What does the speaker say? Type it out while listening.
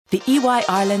The EY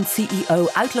Ireland CEO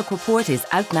Outlook report is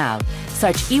out now.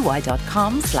 Search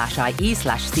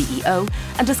ey.com/ie/CEO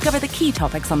and discover the key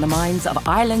topics on the minds of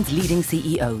Ireland's leading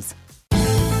CEOs.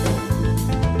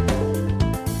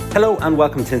 Hello and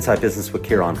welcome to Inside Business with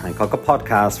Ciarán Hancock, a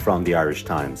podcast from the Irish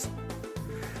Times.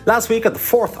 Last week at the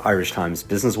 4th Irish Times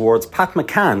Business Awards, Pat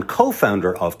McCann,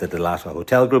 co-founder of the Dalata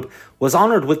Hotel Group, was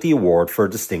honoured with the award for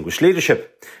distinguished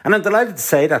leadership. And I'm delighted to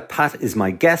say that Pat is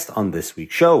my guest on this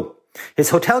week's show. His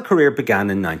hotel career began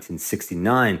in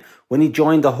 1969 when he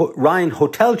joined the Ryan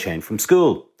hotel chain from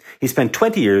school. He spent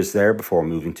 20 years there before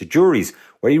moving to Juries,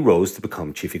 where he rose to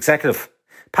become chief executive.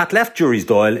 Pat left Juries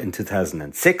Doyle in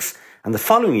 2006, and the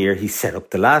following year he set up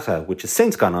Dalata, which has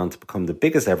since gone on to become the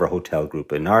biggest ever hotel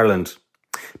group in Ireland.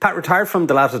 Pat retired from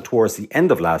Dalata towards the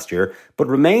end of last year, but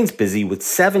remains busy with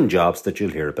 7 jobs that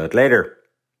you'll hear about later.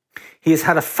 He has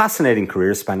had a fascinating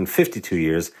career spanning 52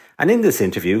 years, and in this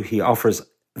interview he offers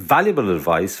valuable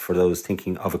advice for those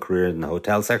thinking of a career in the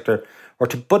hotel sector or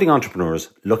to budding entrepreneurs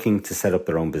looking to set up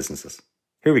their own businesses.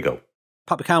 Here we go.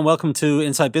 Pat McCann, welcome to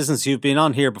Inside Business. You've been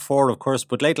on here before, of course,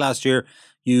 but late last year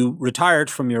you retired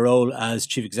from your role as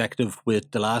chief executive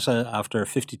with Dalata after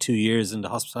 52 years in the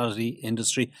hospitality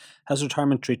industry. How's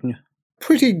retirement treating you?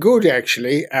 Pretty good,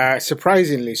 actually,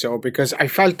 surprisingly so, because I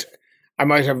felt I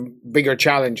might have bigger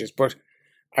challenges, but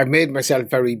I've made myself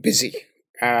very busy.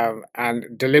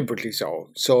 And deliberately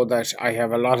so that I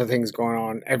have a lot of things going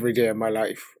on every day of my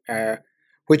life,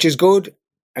 which is good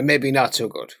and maybe not so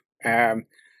good.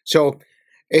 So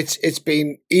it's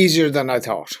been easier than I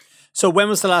thought. So when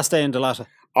was the last day in Dalata?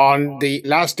 On the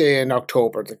last day in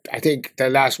October, I think the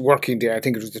last working day, I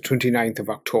think it was the 29th of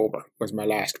October was my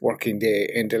last working day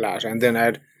in Dalata. And then I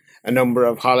had a number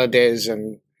of holidays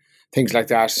and things like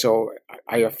that. So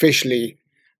I officially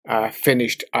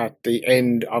finished at the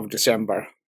end of December.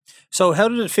 So how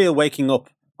did it feel waking up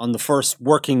on the first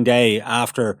working day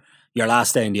after your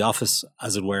last day in the office,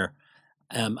 as it were,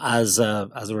 as a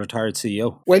retired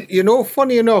CEO? Well,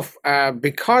 funny enough,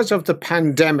 because of the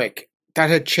pandemic, that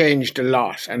had changed a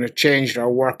lot, and it changed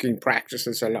our working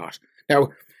practices a lot.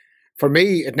 Now, for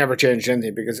me, it never changed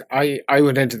anything because I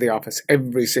went into the office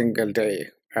every single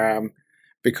day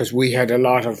because we had a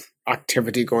lot of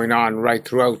activity going on right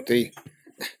throughout the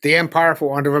empire, for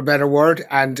want of a better word.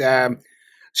 And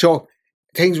so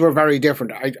things were very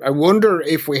different. I wonder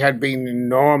if we had been in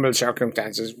normal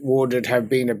circumstances, would it have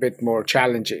been a bit more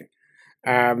challenging?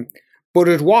 But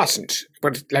it wasn't.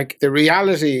 But like the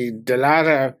reality,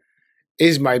 Dalata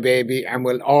is my baby and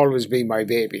will always be my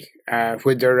baby,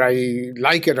 whether I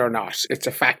like it or not. It's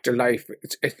a fact of life.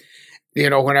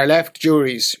 When I left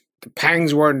Juries, the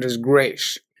pangs weren't as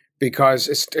great because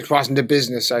it wasn't a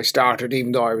business I started,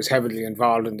 even though I was heavily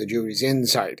involved in the Juries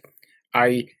inside.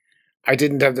 I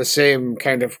didn't have the same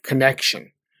kind of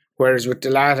connection. Whereas with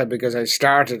Dalata, because I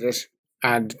started it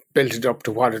and built it up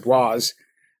to what it was,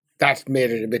 that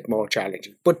made it a bit more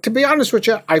challenging. But to be honest with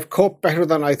you, I've coped better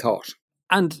than I thought.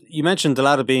 And you mentioned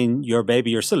Dalata being your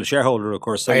baby. You're still a shareholder, of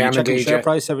course. So you check the share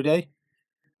price every day?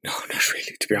 No, not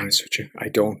really, to be honest with you. I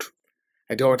don't.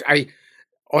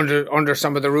 Under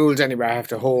some of the rules anyway, I have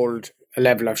to hold a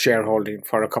level of shareholding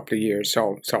for a couple of years.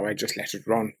 So I just let it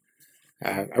run.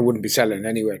 I wouldn't be selling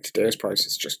anyway. Today's price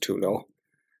is just too low.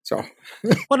 So,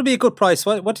 what would be a good price?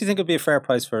 What do you think would be a fair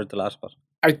price for Dalata?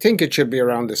 I think it should be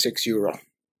around the €6,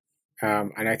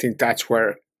 and I think that's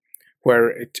where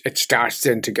it starts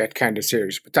then to get kind of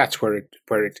serious. But that's where it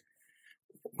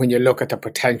when you look at the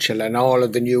potential and all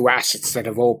of the new assets that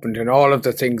have opened and all of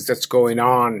the things that's going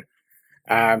on,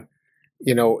 it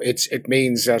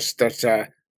means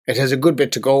that. It has a good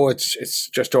bit to go. It's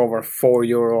just over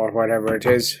 €4 or whatever it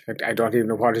is. I don't even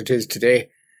know what it is today.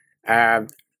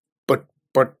 But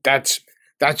that's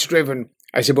driven,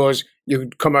 I suppose.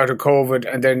 You come out of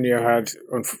COVID and then you had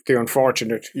the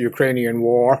unfortunate Ukrainian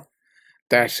war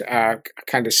that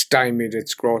kind of stymied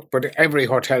its growth. But every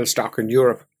hotel stock in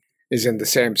Europe is in the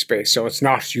same space. So it's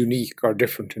not unique or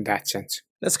different in that sense.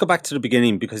 Let's go back to the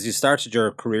beginning, because you started your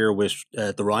career with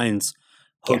the Ryans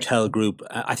Hotel Group.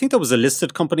 I think that was a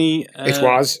listed company. It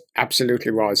was,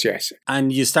 absolutely was, yes.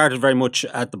 And you started very much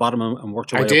at the bottom and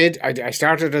worked your way up. I did. I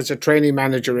started as a training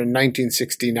manager in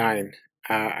 1969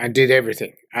 and did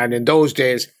everything. And in those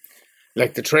days,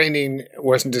 like, the training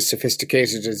wasn't as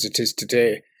sophisticated as it is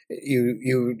today.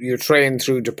 You trained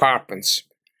through departments,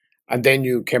 and then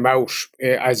you came out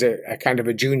as a kind of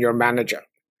a junior manager.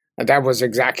 And that was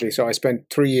exactly, so I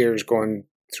spent 3 years going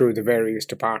through the various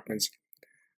departments.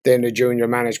 Then a junior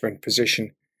management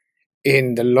position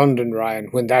in the London Ryan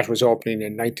when that was opening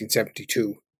in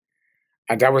 1972.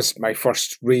 And that was my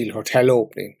first real hotel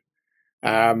opening.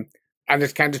 and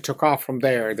it kind of took off from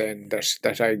there. Then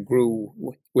that I grew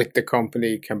with the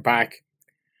company, came back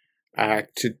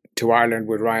to Ireland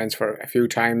with Ryan's for a few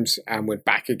times, and went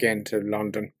back again to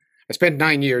London. I spent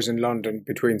 9 years in London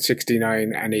between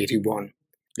 69 and 81.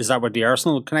 Is that where the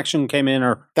Arsenal connection came in,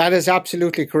 or? That is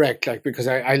absolutely correct. Like, because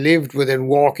I lived within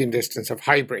walking distance of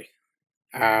Highbury,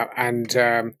 and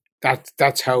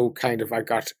that's how kind of I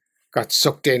got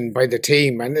sucked in by the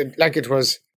team, and it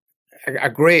was a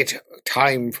great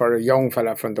time for a young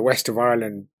fella from the west of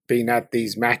Ireland being at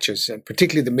these matches, and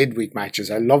particularly the midweek matches.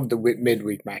 I loved the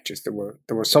midweek matches. There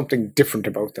was something different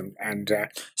about them. And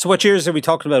so, what years are we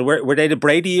talking about? Were they the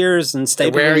Brady years and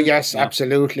Stapleton? They were, yes,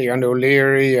 absolutely, and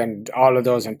O'Leary and all of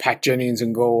those, and Pat Jennings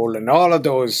in goal, and all of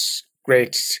those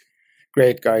great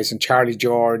guys, and Charlie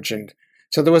George, and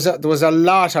so there was a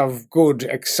lot of good,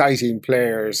 exciting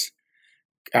players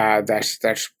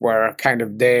that were kind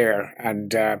of there,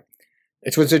 and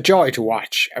it was a joy to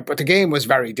watch. But the game was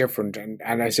very different, and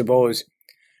I suppose,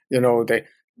 the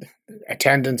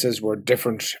attendances were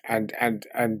different,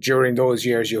 and during those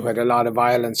years you had a lot of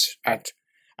violence at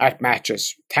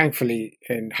matches. Thankfully,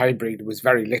 in Highbury there was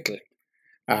very little.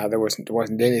 There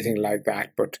wasn't anything like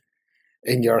that. But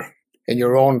in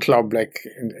your own club, like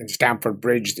in Stamford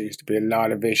Bridge, there used to be a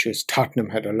lot of issues.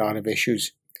 Tottenham had a lot of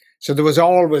issues, so there was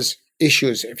always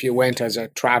issues if you went as a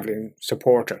travelling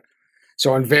supporter.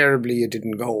 So invariably you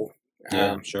didn't go.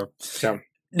 Yeah, sure. So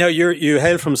now you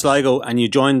hail from Sligo and you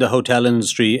joined the hotel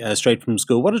industry straight from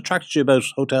school. What attracted you about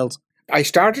hotels? I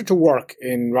started to work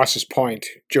in Ross's Point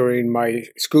during my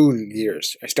school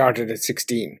years. I started at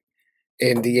 16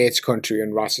 in the Yates Country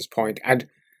in Ross's Point. And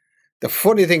the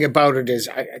funny thing about it is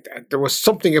there was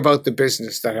something about the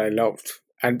business that I loved.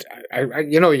 And,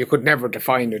 you could never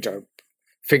define it or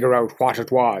figure out what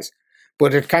it was.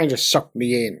 But it kind of sucked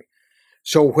me in.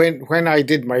 So when I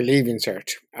did my leaving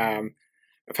cert, a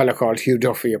fellow called Hugh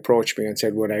Duffy approached me and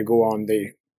said, would I go on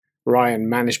the Ryan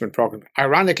management program?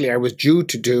 Ironically, I was due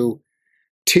to do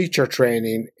teacher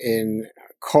training in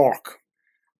Cork,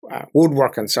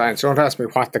 woodwork and science. Don't ask me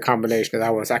what the combination of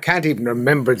that was. I can't even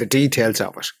remember the details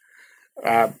of it.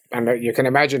 And you can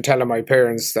imagine telling my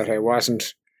parents that I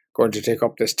wasn't going to take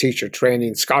up this teacher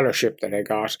training scholarship that I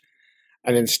got.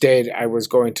 And instead, I was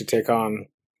going to take on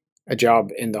a job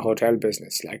in the hotel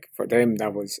business. Like, for them,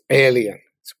 that was alien.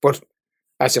 But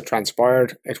as it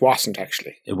transpired, it wasn't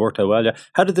actually. It worked out well, yeah.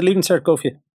 How did the leaving cert go for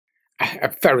you?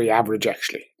 Very average,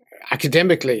 actually.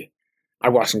 Academically, I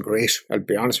wasn't great, I'll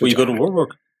be honest with you. Were you good at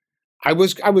woodwork? I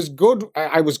was good.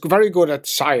 I was very good at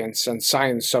science and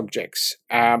science subjects.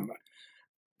 And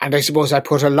I suppose I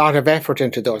put a lot of effort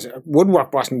into those.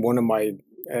 Woodwork wasn't one of my...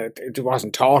 it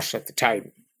wasn't taught at the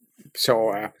time.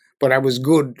 So... but I was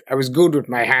good. I was good with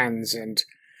my hands and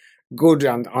good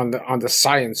on the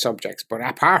science subjects. But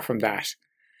apart from that,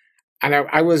 and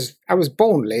I was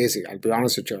bone lazy, I'll be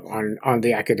honest with you, on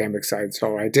the academic side.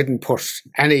 So I didn't put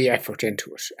any effort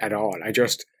into it at all. I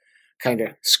just kind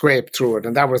of scraped through it,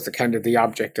 and that was the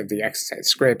object of the exercise: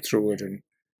 scrape through it and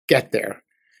get there.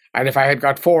 And if I had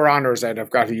got 4 honours, I'd have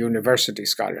got a university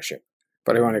scholarship.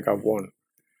 But I only got 1.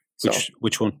 So,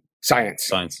 which one? Science.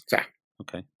 Science. Yeah.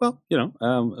 Okay. Well,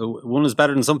 one is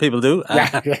better than some people do.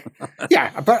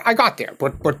 Yeah, but I got there.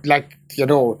 But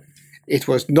it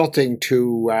was nothing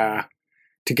to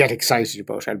get excited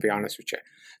about, I'll be honest with you.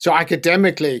 So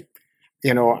academically,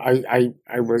 I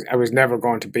was never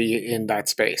going to be in that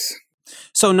space.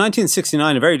 So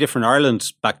 1969, a very different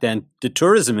Ireland back then. The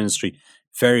tourism industry,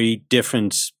 very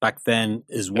different back then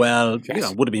as well.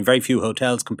 Yes. Would have been very few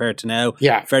hotels compared to now.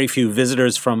 Yeah. Very few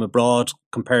visitors from abroad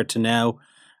compared to now.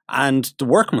 And the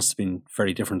work must have been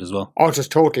very different as well. Oh, it was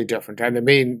totally different. And I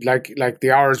mean, like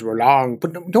the hours were long,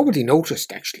 but nobody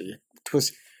noticed, actually.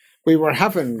 We were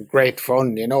having great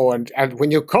fun, and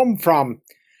when you come from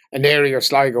an area of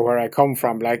Sligo where I come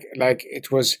from, like it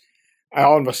was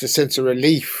almost a sense of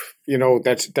relief,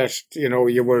 that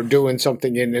you were doing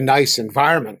something in a nice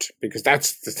environment, because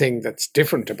that's the thing that's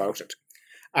different about it.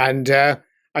 And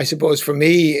I suppose for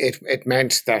me, it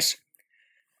meant that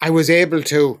I was able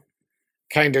to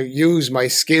kind of use my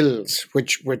skills,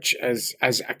 which as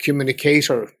a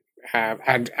communicator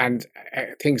and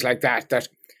things like that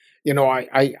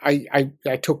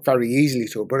I took very easily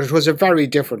to it. But it was a very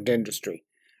different industry,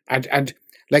 and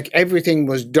like everything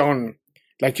was done,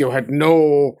 like you had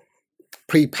no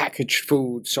pre-packaged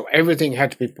food, so everything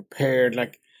had to be prepared.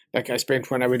 Like I spent,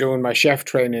 when I was doing my chef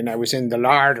training, I was in the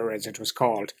larder, as it was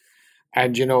called.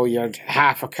 And, you'd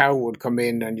half a cow would come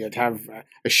in, and you'd have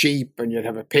a sheep, and you'd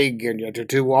have a pig, and you had to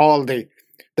do all the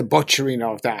butchering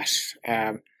of that.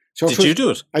 So Did you do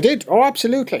it? I did. Oh,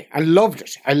 absolutely. I loved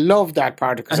it. I loved that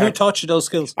part of it. And who taught you those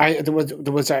skills? There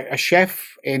was a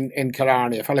chef in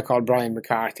Killarney, a fellow called Brian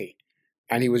McCarthy,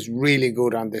 and he was really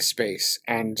good on this space.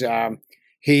 And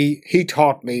he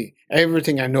taught me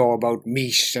everything I know about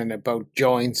meat and about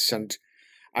joints, and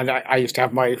I used to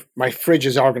have my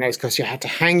fridges organized because you had to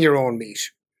hang your own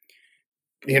meat.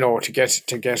 To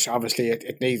get obviously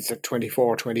it needs a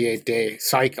 24, 28 day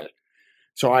cycle.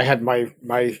 So I had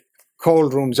my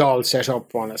cold rooms all set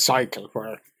up on a cycle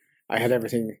where I had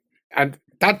everything, and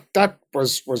that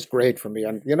was great for me.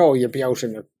 And you'd be out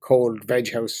in a cold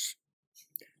veg house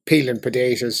peeling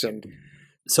potatoes, and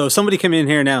so if somebody came in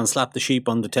here now and slapped the sheep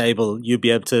on the table, you'd be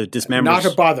able to dismember not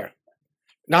it. a bother.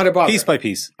 Piece by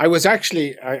piece. I was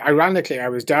actually, ironically, I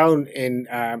was down in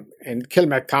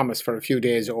Kilmacthomas for a few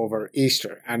days over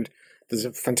Easter, and there's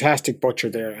a fantastic butcher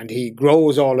there, and he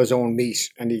grows all his own meat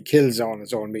and he kills all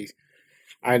his own meat.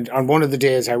 And on one of the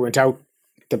days I went out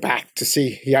the back to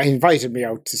see, he invited me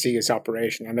out to see his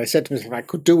operation, and I said to myself, I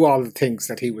could do all the things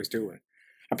that he was doing,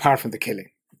 apart from the killing.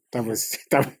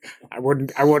 I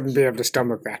wouldn't be able to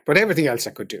stomach that, but everything else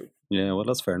I could do. Yeah, well,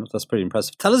 that's fair enough. That's pretty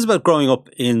impressive. Tell us about growing up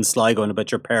in Sligo and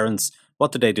about your parents.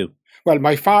 What did they do? Well,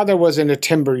 my father was in a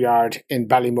timber yard in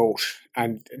Ballymote,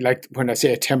 and like when I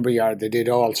say a timber yard, they did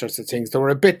all sorts of things. They were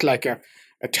a bit like a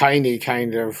tiny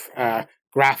kind of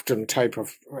Grafton type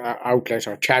of outlet,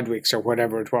 or Chadwick's or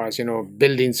whatever it was,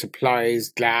 building supplies,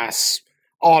 glass,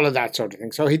 all of that sort of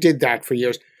thing. So he did that for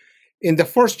years. In the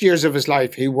first years of his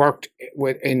life, he worked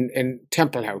in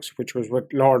Temple House, which was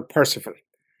with Lord Percival.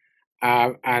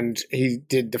 And he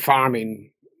did the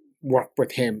farming work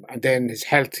with him. And then his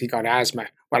health, he got asthma.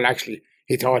 Well, actually,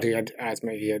 he thought he had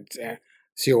asthma. He had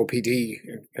COPD.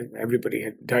 Everybody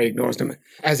had diagnosed him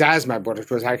as asthma, but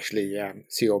it was actually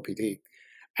COPD.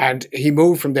 And he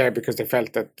moved from there because they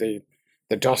felt that the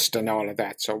dust and all of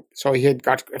that. So he had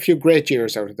got a few great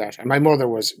years out of that. And my mother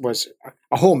was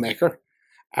a homemaker.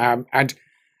 And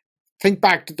think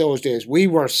back to those days, we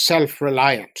were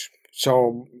self-reliant.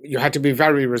 So you had to be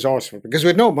very resourceful because we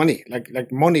had no money.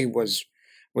 Like money was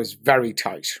very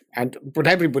tight, but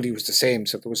everybody was the same.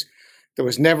 So there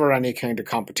was never any kind of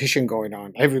competition going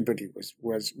on. Everybody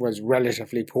was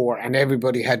relatively poor, and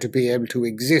everybody had to be able to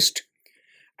exist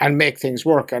and make things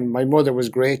work. And my mother was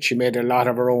great. She made a lot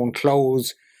of her own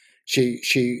clothes.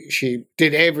 She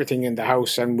did everything in the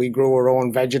house, and we grew our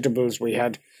own vegetables. We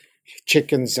had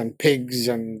chickens and pigs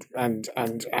and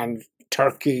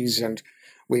turkeys, and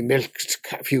we milked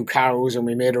a few cows, and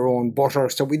we made our own butter.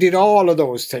 So we did all of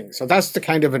those things. So that's the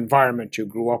kind of environment you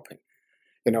grew up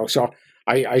in, So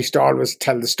I used to always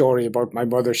tell the story about my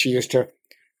mother. She used to,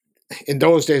 in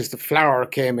those days, the flour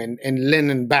came in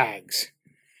linen bags,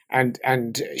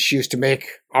 and she used to make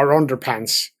our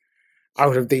underpants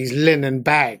out of these linen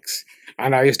bags.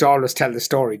 And I used to always tell the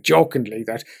story jokingly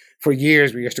that for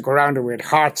years we used to go around and we had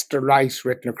Hearts Delight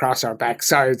written across our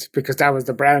backsides because that was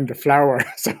the brand of flour,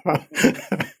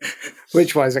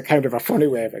 which was a kind of a funny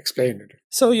way of explaining it.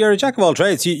 So you're a jack of all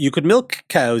trades. You could milk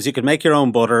cows, you could make your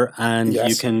own butter, and Yes.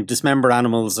 you can dismember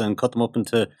animals and cut them up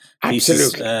into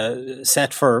pieces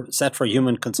set for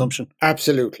human consumption.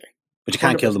 Absolutely. But you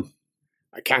can't kill them.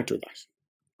 I can't do that.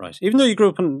 Right. Even though you grew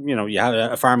up in, you had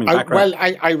a farming background.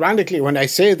 Ironically, when I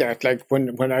say that, like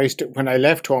when I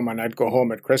left home and I'd go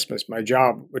home at Christmas, my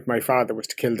job with my father was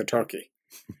to kill the turkey.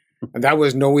 And that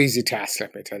was no easy task,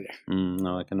 let me tell you.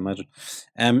 No, I can imagine.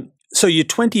 So you had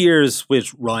 20 years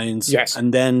with Ryan's, Yes.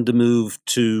 And then the move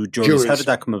to Jury's. How did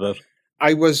that come about?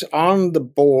 I was on the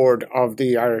board of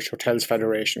the Irish Hotels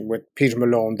Federation with Peter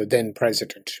Malone, the then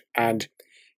president, and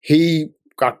he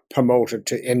got promoted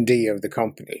to MD of the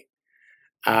company,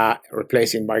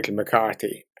 replacing Michael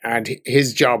McCarthy, and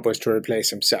his job was to replace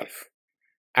himself.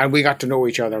 And we got to know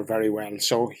each other very well,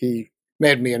 so he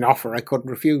made me an offer I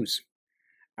couldn't refuse.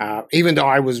 Even though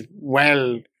I was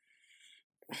well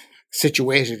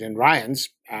situated in Ryan's,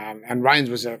 and Ryan's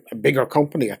was a bigger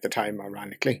company at the time,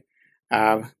 ironically,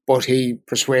 but he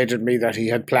persuaded me that he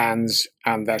had plans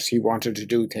and that he wanted to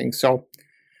do things. So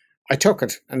I took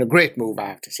it, and a great move, I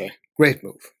have to say. Great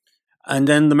move. And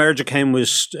then the merger came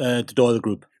with the Doyle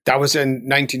Group. That was in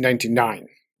 1999.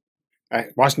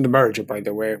 It wasn't a merger, by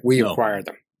the way. We acquired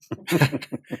them.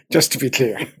 Just to be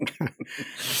clear.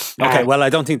 Okay, well, I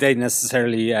don't think they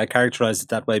necessarily characterised it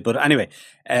that way. But anyway,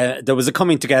 there was a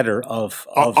coming together of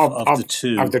the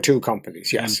two. Of the two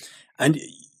companies, yes. And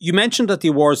you mentioned at the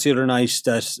awards the other night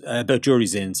that about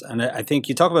Jury's Inns, and I think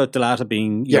you talk about Dalata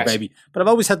being your baby, but I've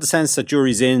always had the sense that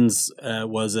Jury's Inns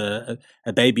was a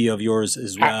baby of yours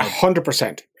as well.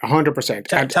 100%.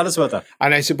 100%. Tell us about that.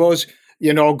 And I suppose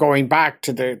going back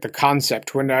to the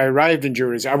concept, when I arrived in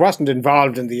Jurys, I wasn't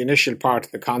involved in the initial part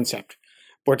of the concept,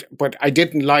 but I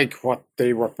didn't like what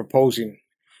they were proposing.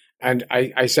 And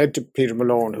I said to Peter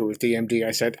Malone, who was the MD,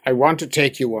 I said, I want to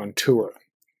take you on tour.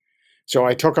 So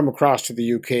I took him across to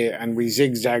the UK, and we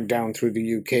zigzagged down through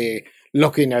the UK,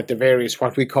 looking at the various,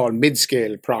 what we call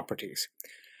mid-scale properties.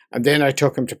 And then I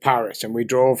took him to Paris, and we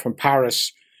drove from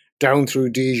Paris down through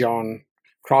Dijon,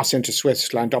 cross into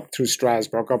Switzerland, up through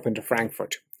Strasbourg, up into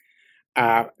Frankfurt,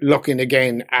 looking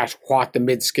again at what the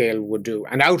mid-scale would do.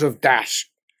 And out of that,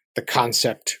 the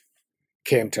concept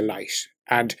came to light.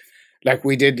 And like,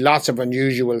 we did lots of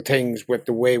unusual things with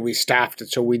the way we staffed it.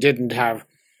 So we didn't have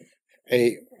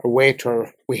a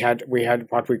waiter. We had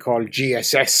what we call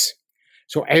GSS.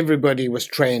 So everybody was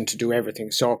trained to do everything.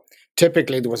 So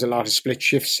typically there was a lot of split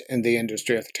shifts in the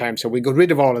industry at the time. So we got rid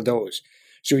of all of those.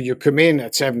 So you come in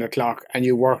at 7 o'clock and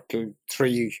you work till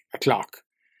 3 o'clock.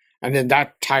 And in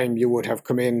that time you would have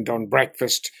come in, done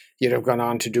breakfast, you'd have gone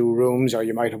on to do rooms, or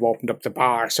you might have opened up the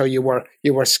bar. So you were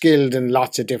skilled in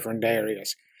lots of different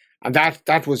areas. And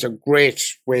that was a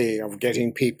great way of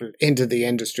getting people into the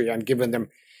industry and giving them,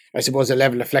 I suppose, a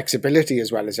level of flexibility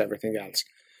as well as everything else.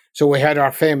 So we had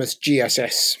our famous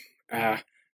GSS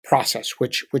process,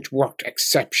 which worked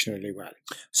exceptionally well.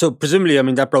 So presumably, I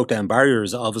mean, that broke down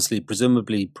barriers. Obviously,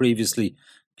 presumably, previously,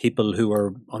 people who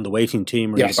were on the waiting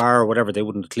team or in the bar or whatever, they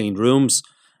wouldn't have cleaned rooms.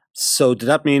 So did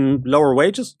that mean lower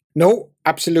wages? No,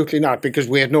 absolutely not, because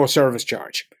we had no service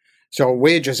charge. So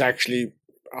wages actually,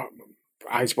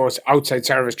 I suppose, outside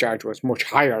service charge was much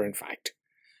higher, in fact.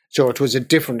 So it was a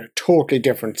totally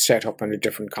different setup and a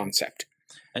different concept.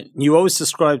 You always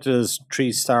described it as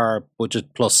 3-star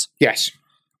budget plus. Yes.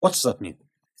 What does that mean?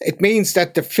 It means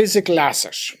that the physical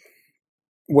asset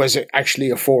was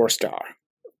actually a 4-star,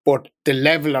 but the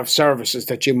level of services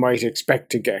that you might expect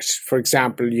to get, for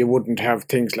example, you wouldn't have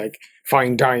things like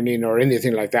fine dining or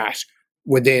anything like that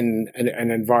within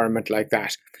an environment like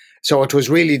that. So it was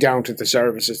really down to the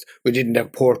services. We didn't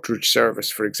have porterage service,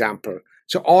 for example.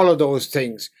 So all of those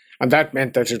things, and that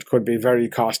meant that it could be very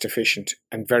cost efficient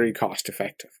and very cost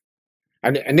effective.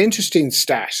 And an interesting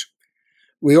stat,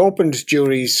 we opened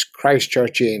Jurys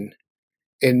Christchurch Inn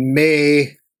in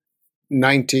May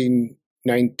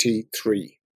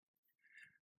 1993.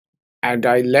 And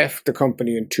I left the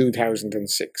company in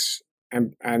 2006.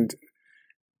 And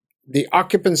the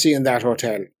occupancy in that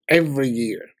hotel every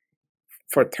year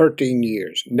for 13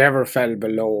 years never fell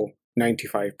below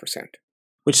 95%.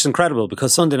 Which is incredible,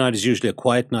 because Sunday night is usually a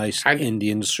quiet night in the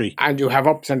industry. And you have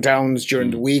ups and downs during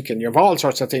the week, and you have all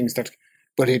sorts of things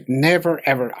but it never,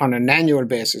 ever, on an annual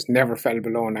basis, never fell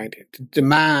below 90. The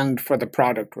demand for the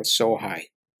product was so high.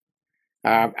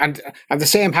 And the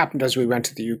same happened as we went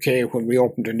to the UK when we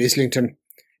opened in Islington.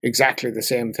 Exactly the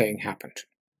same thing happened.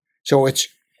 So it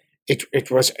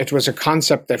was a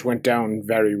concept that went down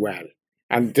very well.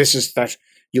 And this is that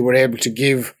you were able to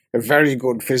give a very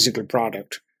good physical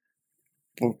product,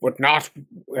 but not,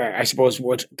 I suppose,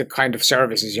 what the kind of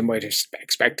services you might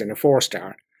expect in a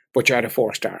 4-star, but you had a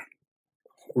 4-star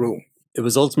room. It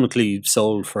was ultimately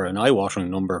sold for an eye-watering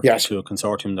number to a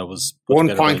consortium that was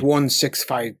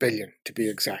 1.165 billion, to be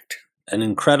exact. An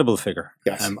incredible figure.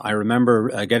 Yes. I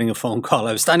remember getting a phone call.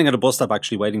 I was standing at a bus stop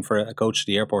actually waiting for a coach at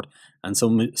the airport, and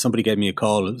somebody gave me a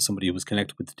call. Somebody who was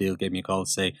connected with the deal gave me a call to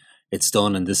say, it's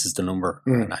done and this is the number.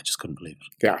 And I just couldn't believe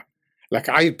it. Yeah. Like,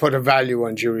 I put a value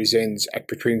on Jurys Inns at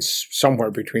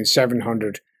somewhere between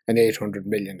 700 and 800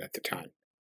 million at the time.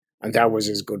 And that was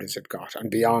as good as it got. And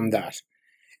beyond that,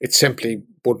 it simply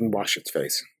wouldn't wash its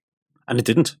face. And it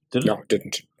didn't, did it? No, it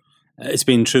didn't. It's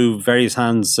been through various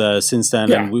hands since then.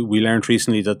 Yeah. And we learned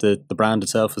recently that the brand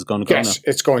itself is going to go now. Yes,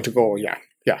 it's going to go, yeah.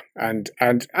 And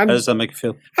how does that make you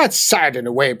feel? It's sad in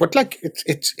a way, but like,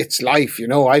 it's life, you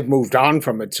know. I've moved on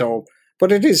from it, so,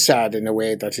 but it is sad in a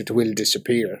way that it will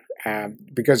disappear,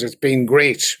 because it's been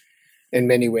great in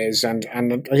many ways, and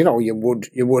you know, you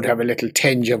would have a little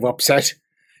tinge of upset,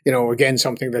 you know, again,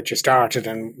 something that you started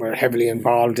and were heavily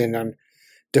involved in and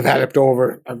developed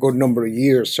over a good number of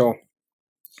years. So.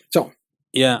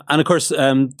 Yeah, and of course,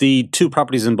 the 2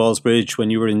 properties in Ballsbridge, when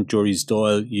you were in Jurys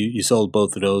Doyle, you sold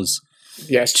both of those.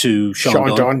 Yes. To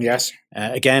Sean Dunn, yes.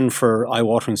 Again, for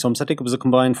eye-watering sums. I think it was a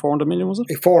combined 400 million, was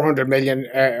it? 400 million,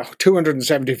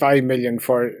 275 million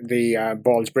for the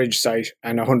Ballsbridge site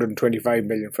and 125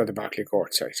 million for the Berkeley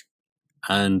Court site.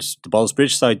 And the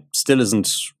Ballsbridge site still isn't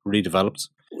redeveloped?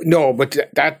 No, but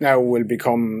that now will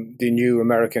become the new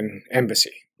American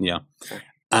embassy. Yeah.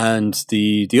 And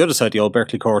the other side, the old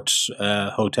Berkeley Court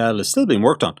hotel, is still being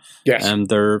worked on. Yes. And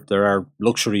there are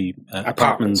luxury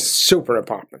apartments. Super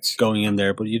apartments. Going in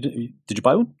there. But did you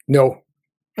buy one? No.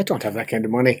 I don't have that kind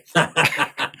of money.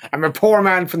 I'm a poor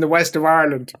man from the west of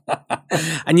Ireland.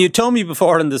 And you told me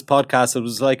before in this podcast, it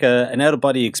was like an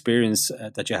out-of-body experience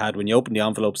that you had when you opened the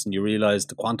envelopes and you realised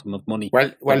the quantum of money.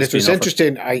 Well, it was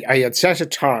interesting. I had set a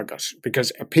target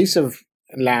because a piece of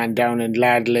land down in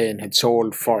Lad Lane had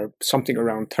sold for something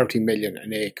around 30 million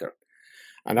an acre.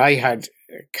 And I had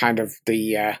kind of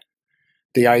the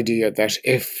idea that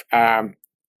if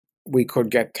we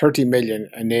could get 30 million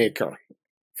an acre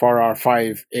for our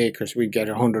 5 acres, we'd get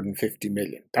 150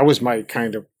 million. That was my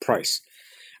kind of price.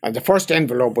 And the first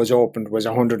envelope was opened was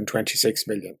 126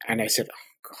 million. And I said,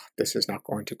 oh God, this is not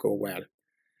going to go well.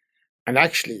 And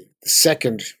actually, the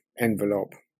second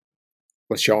envelope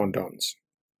was Sean Dunn's.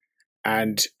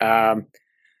 And that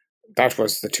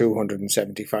was the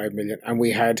 275 million. And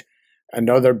we had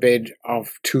another bid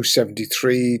of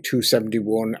 273,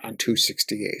 271 and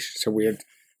 268. So we had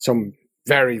some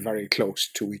very, very close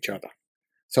to each other.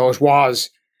 So it was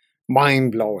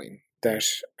mind-blowing that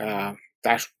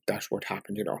that's what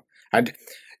happened, you know. And,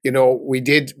 you know, we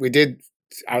did.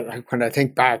 When I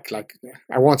think back, like,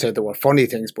 I won't say there were funny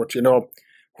things, but, you know,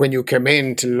 when you came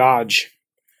in to lodge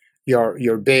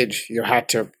your bid, you had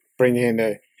to bring in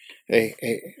a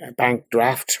bank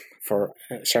draft for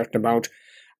a certain amount.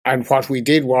 And what we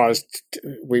did was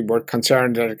we were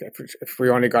concerned that if we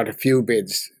only got a few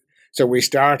bids, so we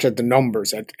started the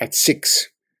numbers at 6.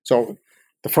 So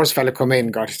the first fella come in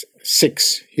got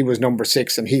 6. He was number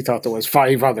 6, and he thought there was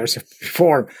 5 others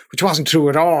before him, which wasn't true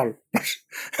at all.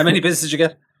 How many bids did you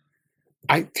get?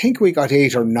 I think we got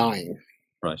 8 or 9.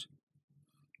 Right.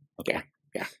 Okay.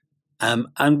 Yeah.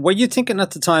 And were you thinking at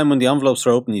the time when the envelopes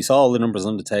were open, you saw all the numbers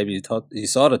on the table, you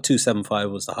saw that 275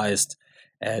 was the highest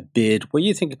bid? Were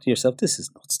you thinking to yourself, this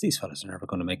is nuts, these fellas are never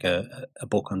going to make a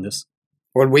book on this?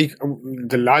 Well,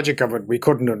 the logic of it, we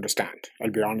couldn't understand,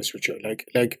 I'll be honest with you.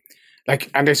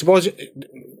 Like, and I suppose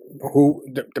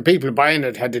the people buying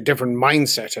it had a different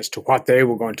mindset as to what they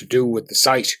were going to do with the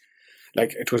site.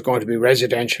 Like, it was going to be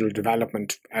residential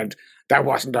development, and that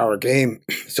wasn't our game.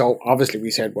 So obviously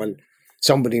we said, well,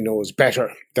 somebody knows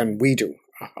better than we do.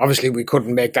 Obviously we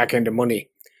couldn't make that kind of money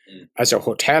as a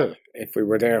hotel if we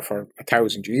were there for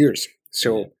 1,000 years.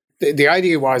 So the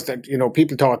idea was that, you know,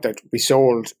 people thought that we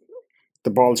sold the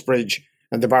Ballsbridge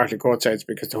and the Barclay Court sites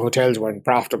because the hotels weren't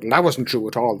profitable. That wasn't true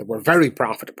at all. They were very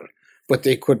profitable, but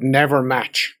they could never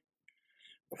match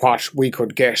what we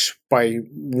could get by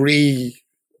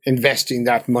reinvesting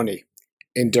that money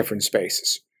in different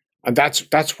spaces. And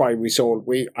that's why we sold.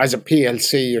 We, as a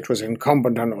PLC, it was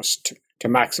incumbent on us to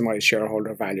maximise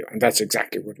shareholder value, and that's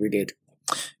exactly what we did.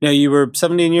 Now, you were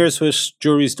 17 years with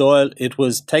Juries Doyle. It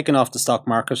was taken off the stock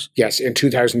market. Yes, in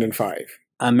 2005.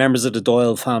 And members of the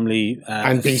Doyle family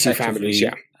and BC families,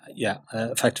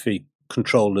 effectively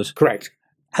controlled it. Correct.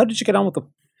 How did you get on with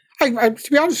them? To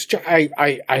be honest,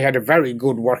 I had a very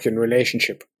good working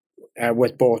relationship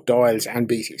with both Doyles and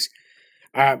Beatties.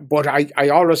 But I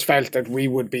always felt that we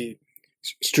would be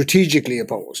strategically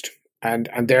opposed. And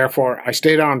therefore, I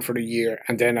stayed on for a year,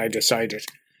 and then I decided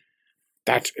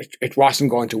that it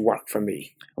wasn't going to work for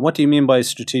me. And what do you mean by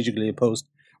strategically opposed?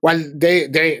 Well,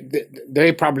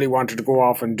 they probably wanted to go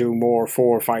off and do more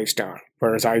 4 or 5 star,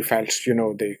 whereas I felt, you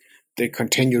know, the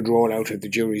continued rollout of the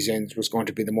Jury's Inns was going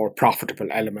to be the more profitable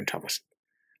element of it.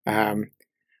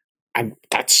 And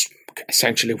that's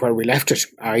essentially where we left it.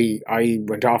 I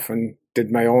went off and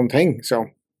did my own thing. So.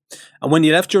 And when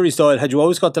you left Juries Doyle, had you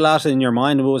always got Dalata in your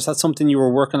mind? Was that something you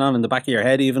were working on in the back of your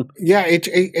head even? Yeah,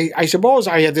 I suppose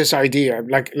I had this idea.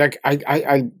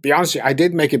 I'll be honest, I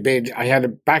did make a bid. I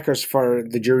had backers for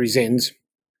the Jury's Inns,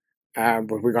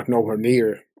 but we got nowhere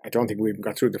near. I don't think we even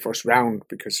got through the first round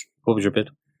because... What was your bid?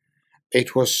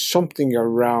 It was something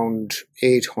around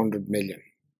 800 million.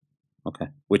 Okay.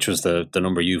 Which was the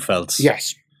number you felt...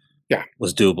 Yes. Yeah.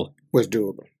 Was doable. Was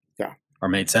doable. Yeah. Or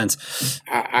made sense.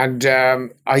 And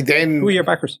I then... Who were your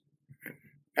backers?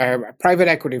 A private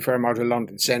equity firm out of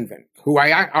London, Senvin, who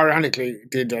I ironically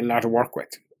did a lot of work with.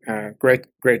 Great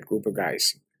group of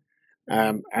guys.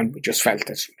 And we just felt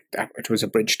that it was a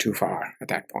bridge too far at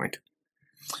that point.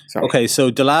 So, okay,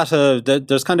 so Dalata,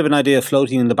 there's kind of an idea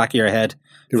floating in the back of your head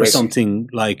for something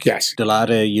like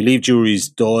Dalata. You leave Juries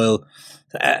Doyle.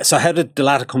 So how did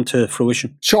Dalata come to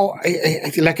fruition? So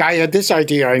I had this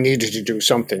idea I needed to do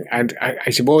something. And I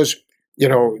suppose, you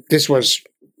know, this was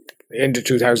into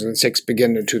 2006,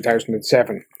 beginning of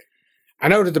 2007.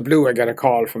 And out of the blue, I got a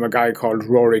call from a guy called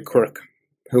Rory Quirk,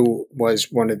 who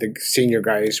was one of the senior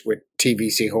guys with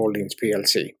TVC Holdings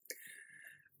PLC.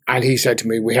 And he said to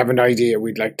me, we have an idea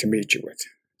we'd like to meet you with.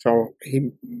 So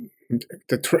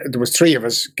there was 3 of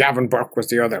us. Gavin Burke was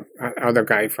the other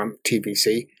guy from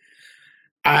TVC.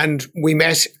 And we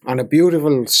met on a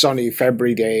beautiful sunny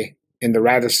February day in the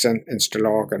Radisson in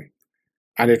Stillorgan.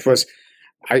 And it was,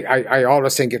 I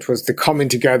always think it was the coming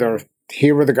together.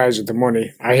 Here were the guys with the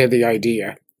money. I had the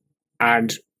idea.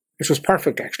 And it was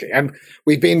perfect, actually. And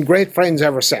we've been great friends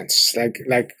ever since.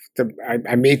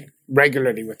 I meet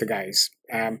regularly with the guys.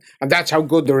 And that's how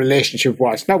good the relationship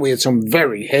was. Now, we had some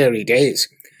very hairy days.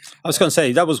 I was going to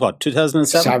say, that was what,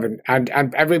 2007? And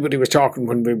everybody was talking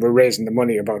when we were raising the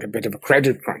money about a bit of a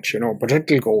credit crunch, but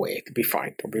it'll go away. It'll be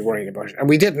fine. Don't be worrying about it. And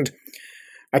we didn't.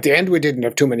 At the end, we didn't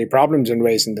have too many problems in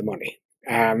raising the money.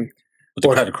 But the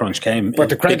credit crunch came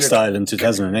big style in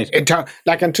 2008.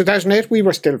 In 2008, we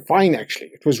were still fine, actually.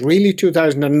 It was really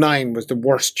 2009 was the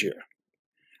worst year.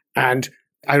 And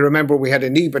I remember we had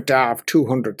an EBITDA of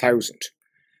 200,000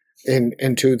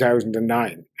 in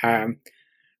 2009.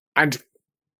 And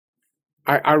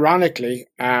ironically,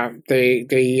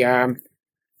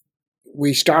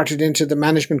 we started into the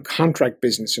management contract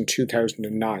business in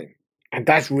 2009, and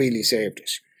that really saved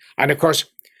us. And of course,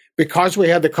 because we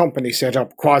had the company set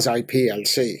up quasi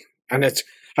PLC, and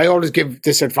I always give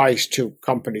this advice to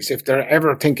companies if they're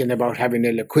ever thinking about having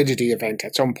a liquidity event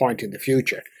at some point in the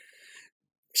future.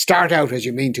 Start out as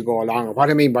you mean to go along. And what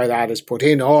I mean by that is put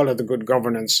in all of the good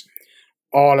governance,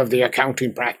 all of the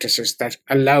accounting practices that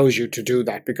allows you to do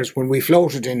that. Because when we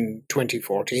floated in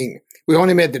 2014, we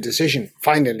only made the decision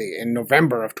finally in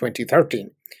November of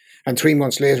 2013. And 3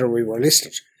 months later, we were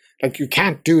listed. You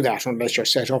can't do that unless you're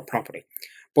set up properly.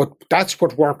 But that's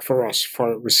what worked for us,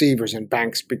 for receivers and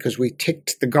banks, because we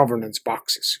ticked the governance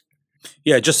boxes.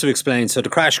 Yeah, just to explain. So the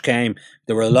crash came,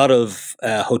 there were a lot of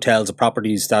hotels or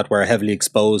properties that were heavily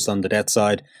exposed on the debt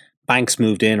side. Banks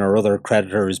moved in or other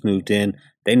creditors moved in.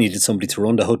 They needed somebody to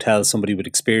run the hotel, somebody with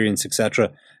experience,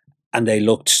 etc. And they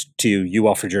looked to you. You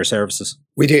offered your services.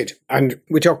 We did. And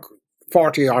we took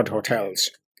 40-odd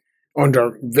hotels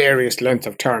under various length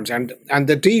of terms. And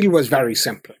the deal was very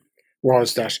simple,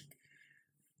 was that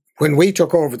when we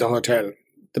took over the hotel,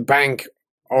 the bank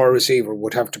or receiver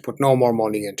would have to put no more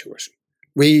money into it.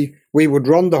 We would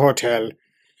run the hotel,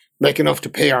 make enough to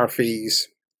pay our fees,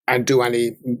 and do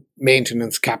any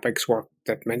maintenance capex work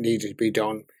that needed to be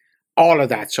done. All of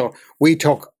that. So we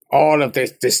took all of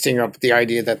this thing of the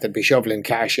idea that they'd be shoveling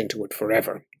cash into it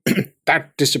forever.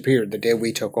 That disappeared the day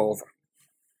we took over.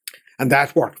 And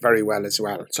that worked very well as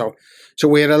well. So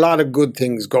we had a lot of good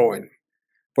things going.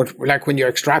 But when you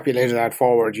extrapolated that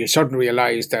forward, you suddenly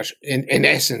realised that in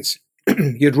essence,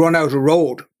 you'd run out of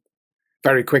road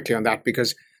very quickly on that,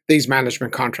 because these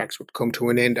management contracts would come to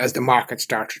an end as the market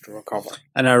started to recover.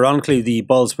 And ironically, the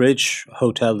Ballsbridge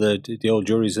Hotel, the old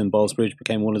Juries in Ballsbridge,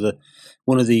 became one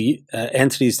of the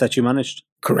entities that you managed.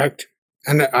 Correct.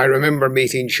 And I remember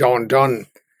meeting Sean Dunn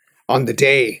on the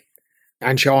day,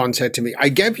 and Sean said to me, "I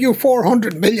gave you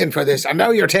 400 million for this, and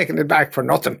now you're taking it back for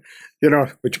nothing,"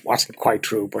 which wasn't quite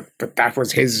true, but that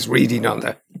was his reading on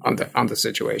the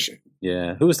situation.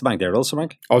 Yeah. Who was the bank there? Ulster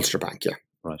Bank? Ulster Bank, yeah.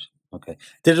 Right. Okay.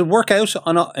 Did it work out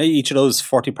on each of those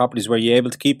 40 properties? Were you able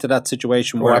to keep to that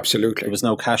situation where absolutely. There was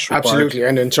no cash required? Absolutely.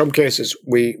 And in some cases,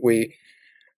 we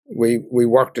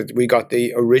worked it. We got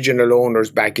the original owners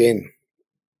back in.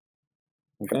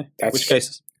 Okay. Which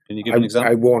cases? Can you give an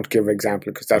example? I won't give an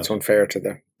example because that's unfair to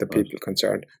the people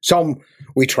concerned. Some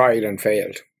we tried and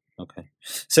failed. Okay.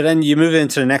 So then you move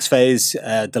into the next phase,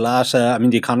 Dalata. I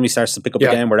mean, the economy starts to pick up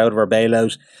again. We're out of our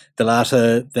bailout.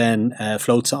 Dalata then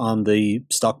floats on the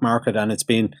stock market, and it's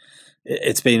been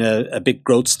a big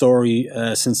growth story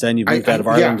since then. You've moved out of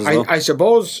Ireland as well. I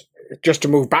suppose, just to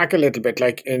move back a little bit,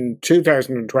 like in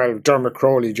 2012, Dermot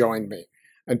Crowley joined me.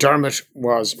 And Dermot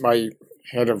was my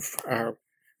head of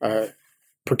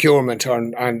procurement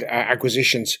and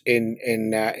acquisitions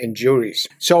in Juries.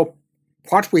 So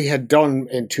what we had done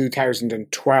in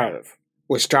 2012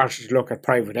 was started to look at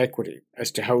private equity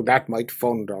as to how that might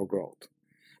fund our growth.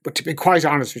 But to be quite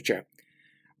honest with you,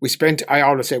 I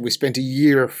always say we spent a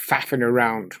year faffing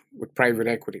around with private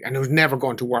equity, and it was never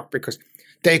going to work because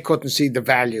they couldn't see the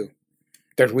value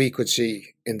that we could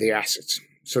see in the assets.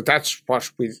 So that's what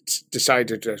we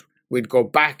decided, that we'd go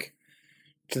back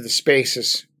to the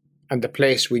spaces and the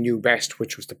place we knew best,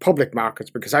 which was the public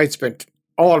markets, because I'd spent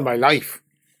all my life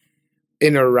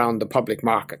in or around the public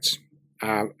markets.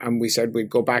 And we said we'd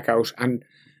go back out. And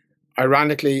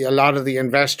ironically, a lot of the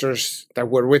investors that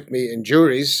were with me in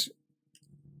Juries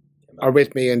are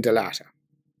with me in Dalata.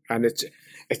 And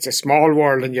it's a small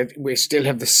world, and yet we still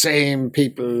have the same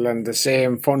people and the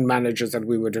same fund managers that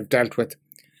we would have dealt with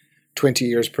 20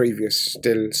 years previous,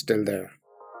 still there.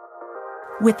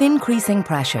 With increasing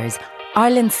pressures,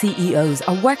 Ireland's CEOs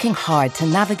are working hard to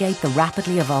navigate the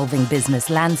rapidly evolving business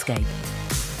landscape.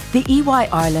 The EY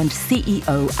Ireland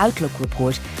CEO Outlook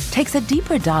report takes a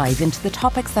deeper dive into the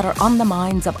topics that are on the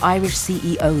minds of Irish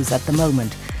CEOs at the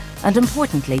moment, and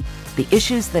importantly, the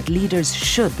issues that leaders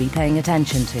should be paying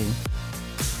attention to.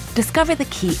 Discover the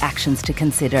key actions to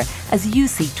consider as you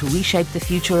seek to reshape the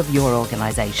future of your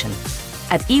organisation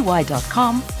at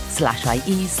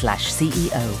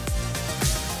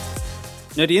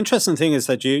ey.com/ie/CEO. Now, the interesting thing is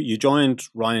that you joined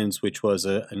Ryan's, which was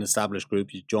an established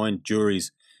group. You joined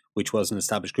Jury's, which was an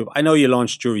established group. I know you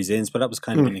launched Jury's Inns, but that was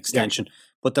kind of an extension. Yeah.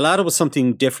 But Dalata was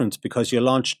something different because you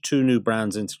launched two new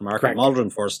brands into the market, Maldron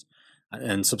first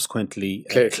and subsequently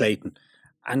Clayton.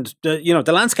 And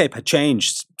the landscape had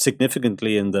changed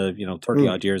significantly in the 30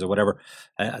 odd years or whatever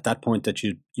at that point that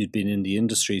you'd been in the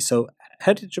industry. So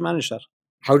how did you manage that?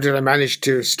 How did I manage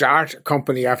to start a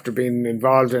company after being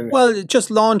involved in? Well,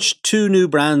 just launched two new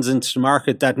brands into the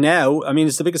market that now, I mean,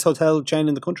 it's the biggest hotel chain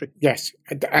in the country. Yes,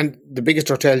 and the biggest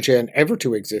hotel chain ever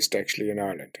to exist actually in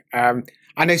Ireland. And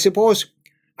I suppose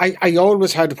I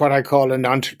always had what I call an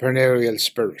entrepreneurial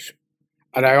spirit.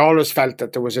 And I always felt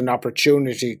that there was an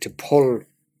opportunity to pull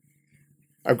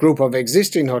a group of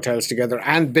existing hotels together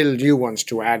and build new ones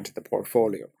to add to the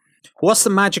portfolio. What's the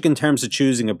magic in terms of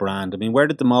choosing a brand? I mean, where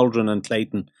did the Maldron and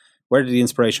Clayton, where did the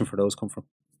inspiration for those come from?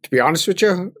 To be honest with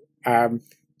you,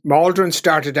 Maldron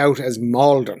started out as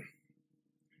Malden.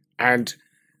 And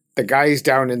the guys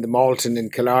down in the Malton in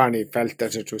Killarney felt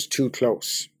that it was too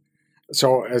close.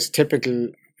 So as typical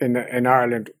in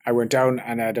Ireland, I went down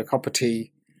and had a cup of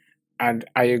tea and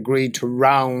I agreed to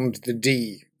round the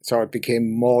D. So it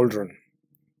became Maldron.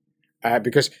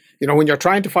 Because, when you're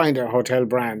trying to find a hotel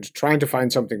brand, trying to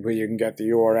find something where you can get the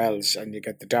URLs and you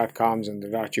get the .coms and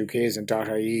the .uk's and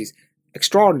 .ies,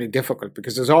 extraordinarily difficult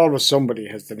because there's always somebody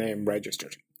has the name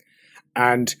registered.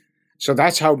 And so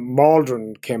that's how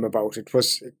Maldron came about. It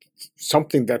was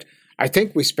something that I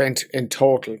think we spent in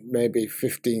total maybe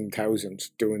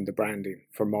 15,000 doing the branding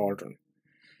for Maldron.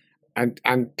 And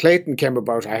Clayton came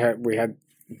about. We had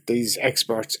these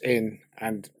experts in,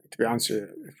 and to be honest with you,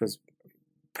 it was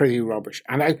pretty rubbish.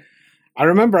 And I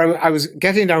remember I was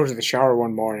getting out of the shower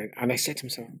one morning and I said to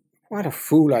myself, what a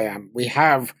fool I am. We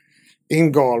have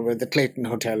in Galway, the Clayton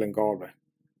Hotel in Galway.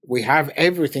 We have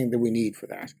everything that we need for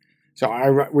that.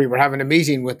 So we were having a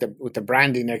meeting with the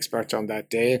branding experts on that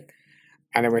day.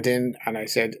 And I went in and I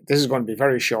said, this is going to be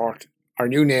very short. Our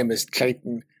new name is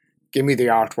Clayton. Give me the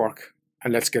artwork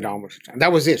and let's get on with it. And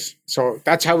that was it. So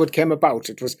that's how it came about.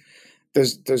 It was,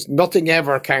 there's nothing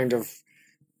ever kind of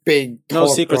big. No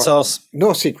secret sauce.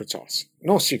 No secret sauce.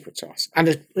 And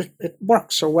it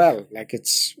works so well. Like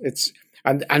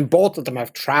and both of them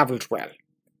have travelled well.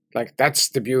 Like that's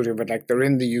the beauty of it. Like they're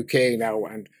in the UK now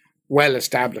and well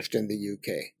established in the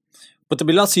UK. But there'll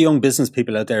be lots of young business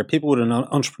people out there, people with an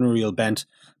entrepreneurial bent,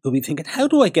 who'll be thinking, how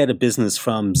do I get a business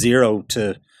from zero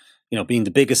to, being the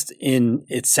biggest in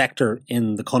its sector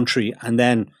in the country and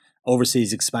then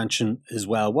overseas expansion as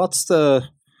well? What's the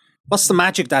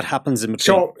magic that happens in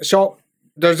between? So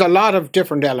there's a lot of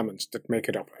different elements that make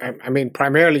it up. I mean,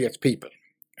 primarily it's people.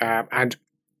 And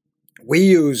we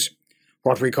use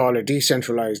what we call a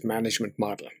decentralized management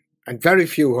model. And very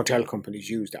few hotel companies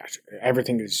use that.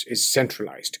 Everything is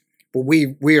centralized. But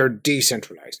we are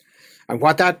decentralized. And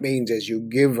what that means is you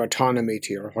give autonomy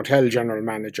to your hotel general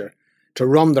manager to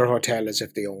run their hotel as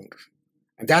if they owned it.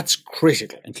 And that's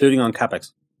critical. Including on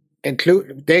CapEx?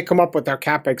 They come up with their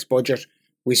CapEx budget.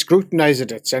 We scrutinise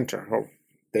it at centre. Oh,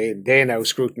 they now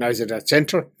scrutinise it at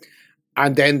centre.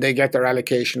 And then they get their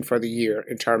allocation for the year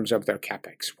in terms of their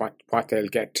CapEx, what they'll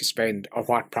get to spend or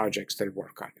what projects they'll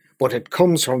work on. But it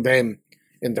comes from them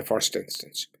in the first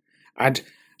instance. And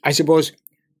I suppose,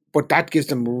 but that gives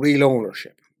them real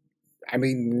ownership. I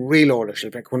mean, real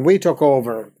ownership. Like when we took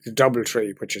over the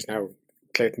Doubletree, which is now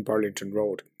Clayton Burlington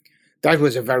Road, that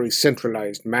was a very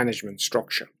centralised management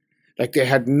structure. Like they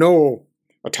had no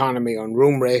autonomy on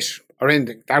room rate or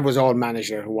anything. That was all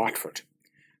managed out of Watford.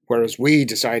 Whereas we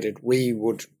decided we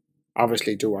would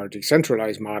obviously do our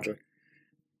decentralised model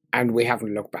and we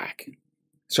haven't looked back.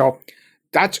 So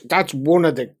that's one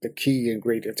of the key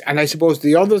ingredients. And I suppose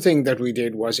the other thing that we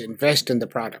did was invest in the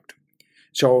product.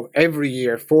 So every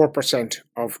year, 4%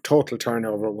 of total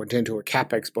turnover went into a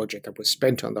CapEx budget that was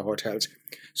spent on the hotels.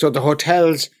 So the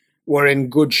hotels were in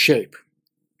good shape.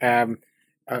 And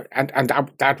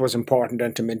that was important,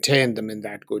 and to maintain them in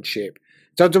that good shape.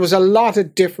 So there was a lot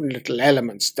of different little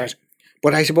elements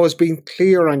but I suppose being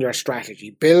clear on your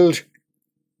strategy, build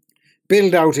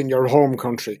out in your home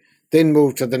country, then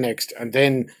move to the next. And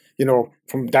then,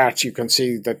 from that you can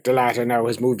see that Dalata now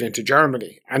has moved into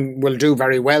Germany and will do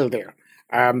very well there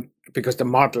because the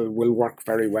model will work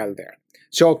very well there.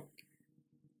 So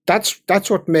that's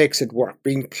what makes it work.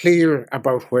 Being clear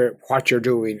about what you're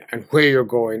doing and where you're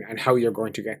going and how you're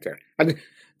going to get there. And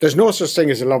there's no such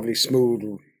thing as a lovely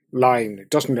smooth line. It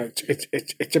doesn't.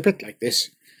 It's a bit like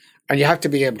this. And you have to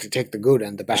be able to take the good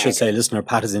and the bad. I should say, listener,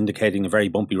 Pat is indicating a very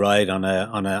bumpy ride on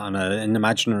an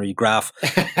imaginary graph.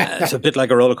 It's a bit like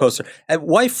a roller coaster.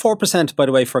 Why 4%, by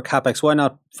the way, for capex? Why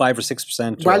not 5 or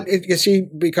 6%? Well, you see,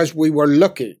 because we were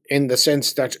lucky in the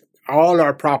sense that all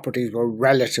our properties were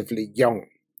relatively young.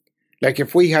 Like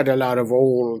if we had a lot of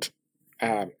old,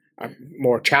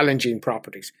 more challenging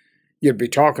properties, you'd be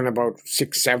talking about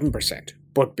 6-7%.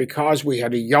 But because we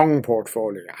had a young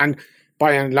portfolio, and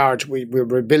by and large, we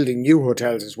were building new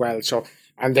hotels as well. So,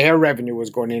 and their revenue was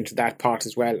going into that pot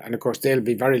as well. And of course, there'll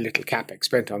be very little capex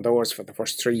spent on those for the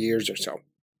first 3 years or so.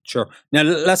 Sure. Now,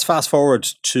 let's fast forward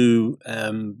to,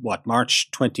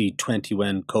 March 2020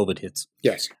 when COVID hits.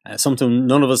 Yes. Something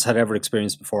none of us had ever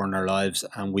experienced before in our lives.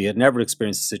 And we had never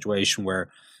experienced a situation where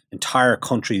entire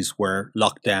countries were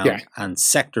locked down and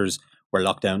sectors were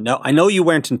locked down. Now, I know you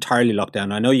weren't entirely locked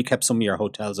down. I know you kept some of your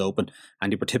hotels open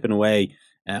and you were tipping away,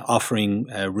 offering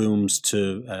rooms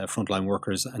to frontline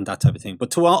workers and that type of thing. But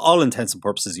to all intents and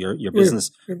purposes, your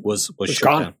business was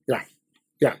shut down.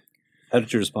 Yeah. How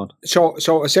did you respond? So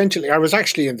essentially, I was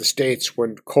actually in the States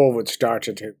when COVID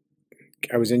started.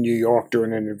 I was in New York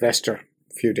doing an investor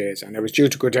a few days, and I was due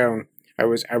to go down. I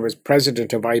was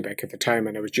president of IBEC at the time,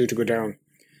 and I was due to go down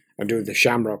and do the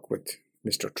Shamrock with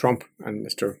Mr. Trump and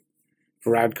Mr.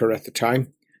 Varadkar at the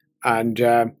time. And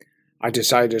I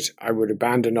decided I would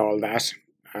abandon all that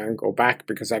and go back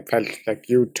because I felt like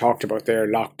you talked about their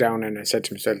lockdown, and I said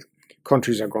to myself,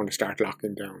 countries are going to start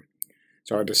locking down.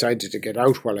 So I decided to get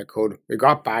out while I could. We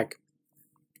got back,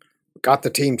 got the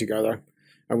team together,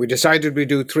 and we decided we'd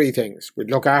do 3 things.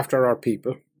 We'd look after our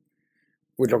people,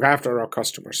 we'd look after our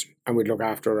customers, and we'd look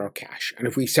after our cash. And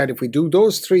if we do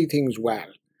those 3 things well,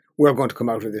 we're going to come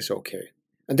out of this okay.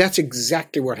 And that's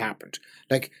exactly what happened.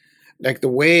 Like the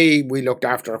way we looked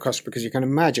after our customers, because you can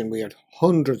imagine we had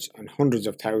hundreds and hundreds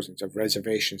of thousands of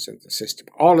reservations in the system.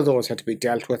 All of those had to be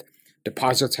dealt with.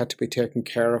 Deposits had to be taken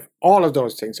care of, all of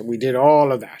those things. And we did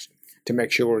all of that to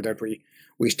make sure that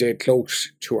we stayed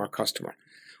close to our customer.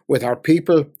 With our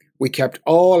people, we kept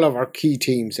all of our key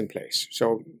teams in place.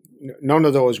 So none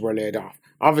of those were laid off.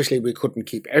 Obviously, we couldn't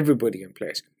keep everybody in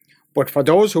place. But for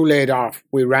those who laid off,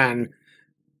 we ran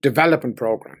development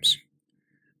programs.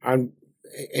 And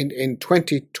in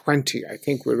 2020, I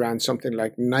think we ran something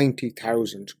like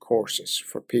 90,000 courses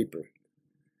for people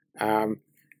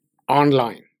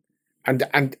online. And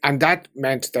that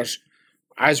meant that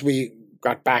as we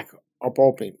got back up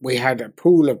opening, we had a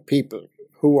pool of people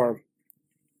who were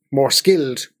more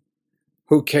skilled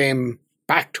who came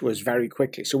back to us very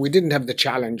quickly. So we didn't have the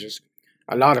challenges.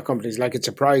 A lot of companies, like it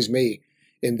surprised me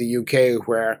in the UK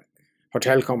where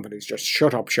hotel companies just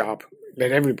shut up shop,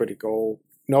 let everybody go,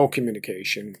 no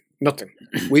communication, nothing.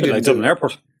 We didn't like Dublin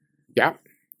Airport. Yeah,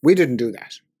 we didn't do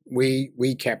that.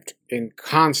 We kept in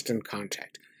constant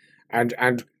contact. And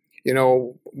you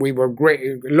know, we were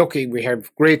lucky we have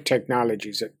great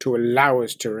technologies to allow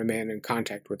us to remain in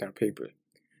contact with our people.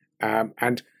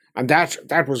 And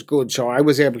that was good. So I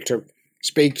was able to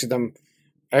speak to them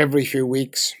every few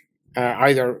weeks,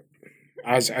 either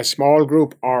as a small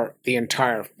group or the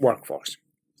entire workforce.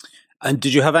 And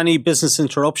did you have any business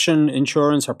interruption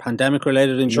insurance or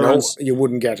pandemic-related insurance? No, you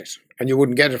wouldn't get it. And you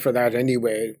wouldn't get it for that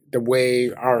anyway, the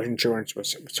way our insurance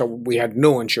was. So we had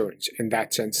no insurance in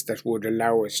that sense that would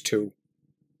allow us to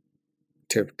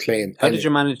claim. How did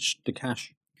you manage the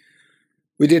cash?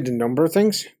 We did a number of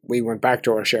things. We went back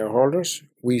to our shareholders.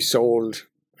 We sold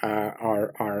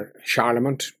our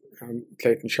Charlemont,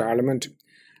 Clayton Charlemont,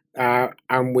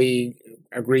 and we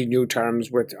agreed new terms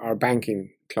with our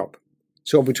banking club.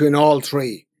 So between all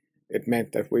 3, it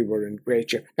meant that we were in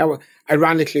great shape. Now,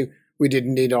 ironically, we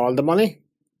didn't need all the money,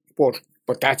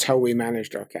 but that's how we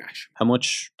managed our cash. How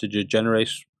much did you generate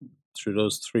through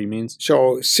those 3 means?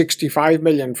 So 65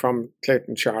 million from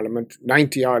Clayton Charlemont,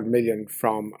 90 odd million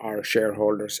from our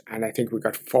shareholders, and I think we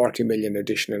got 40 million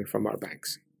additional from our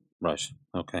banks. Right.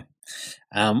 Okay.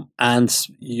 And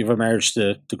you've emerged,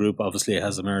 the group obviously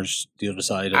has emerged the other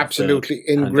side. Absolutely,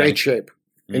 in great shape.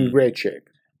 In great shape.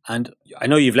 And I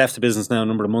know you've left the business now a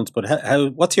number of months, but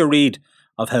what's your read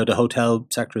of how the hotel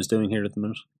sector is doing here at the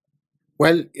minute?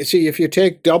 Well, you see, if you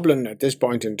take Dublin at this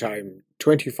point in time,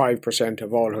 25%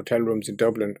 of all hotel rooms in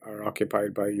Dublin are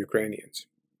occupied by Ukrainians.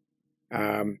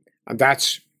 And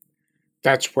that's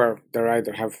where they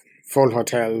either have full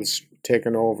hotels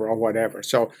taken over or whatever.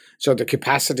 So the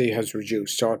capacity has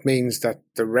reduced. So it means that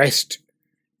the rest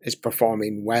is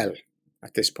performing well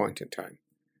at this point in time.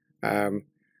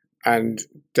 and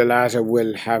Dalata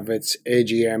will have its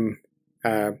AGM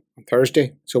on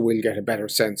Thursday, so we'll get a better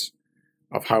sense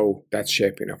of how that's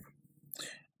shaping up.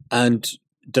 And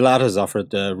Dalata has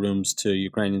offered rooms to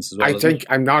Ukrainians as well. I think,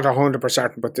 I'm not 100%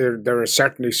 certain, but there are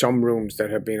certainly some rooms that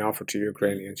have been offered to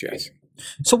Ukrainians, yes.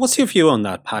 So what's your view on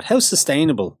that, Pat? How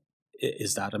sustainable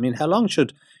is that? I mean, how long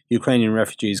should Ukrainian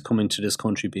refugees come into this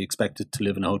country be expected to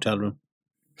live in a hotel room?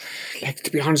 Like,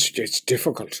 to be honest with you, it's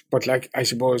difficult. But, like, I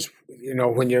suppose,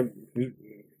 when you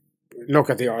look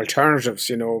at the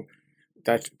alternatives,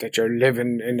 that you're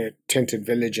living in a tinted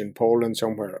village in Poland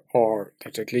somewhere, or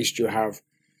that at least you have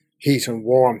heat and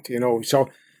warmth,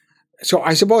 So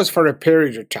I suppose for a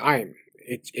period of time,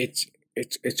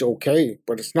 it's okay,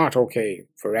 but it's not okay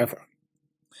forever.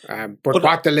 But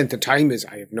what the length of time is,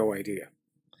 I have no idea.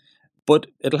 But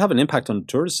it'll have an impact on the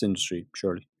tourist industry,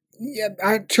 surely.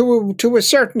 Yeah, to a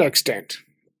certain extent.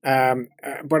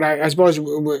 But I suppose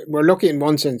we're lucky in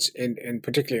one sense, in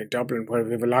particularly in Dublin, where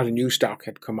we have a lot of new stock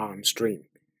had come on stream.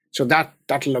 So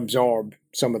that'll absorb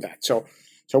some of that.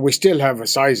 So we still have a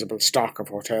sizable stock of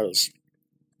hotels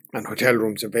and hotel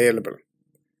rooms available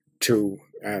to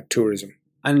tourism.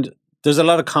 And there's a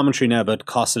lot of commentary now about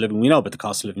cost of living. We know about the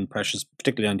cost of living pressures,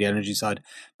 particularly on the energy side.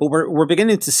 But we're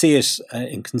beginning to see it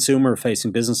in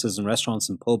consumer-facing businesses and restaurants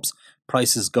and pubs,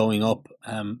 prices going up,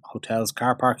 hotels,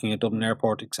 car parking at Dublin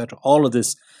Airport, etc. All of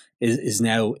this is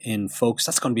now in focus.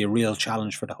 That's going to be a real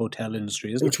challenge for the hotel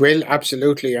industry, isn't it? It will,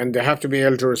 absolutely. And they have to be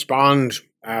able to respond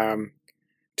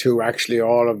to actually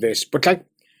all of this. But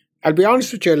I'll be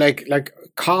honest with you, like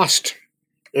cost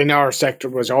in our sector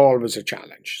was always a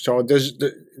challenge. So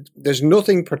there's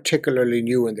nothing particularly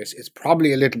new in this. It's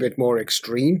probably a little bit more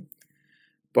extreme,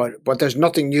 but there's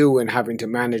nothing new in having to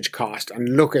manage cost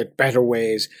and look at better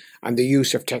ways and the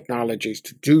use of technologies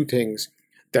to do things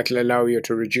that will allow you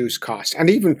to reduce cost. And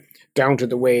even down to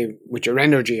the way with your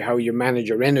energy, how you manage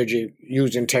your energy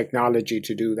using technology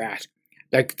to do that.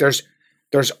 Like there's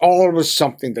always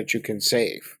something that you can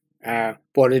save,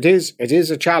 but it is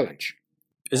a challenge.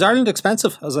 Is Ireland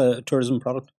expensive as a tourism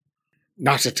product?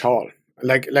 Not at all.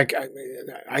 Like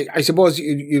I suppose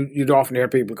you'd often hear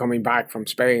people coming back from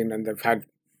Spain and they've had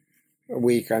a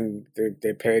week and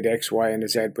they paid X, Y, and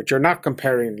Z, but you're not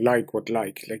comparing like with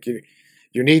like. Like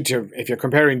you need to, if you're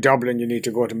comparing Dublin, you need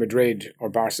to go to Madrid or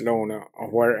Barcelona or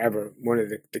wherever, one of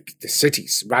the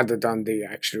cities, rather than the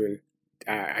actual,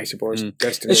 I suppose,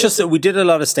 destination. It's just that we did a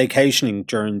lot of staycationing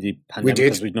during the pandemic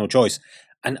because we had no choice.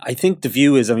 And I think the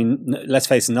view is, I mean, let's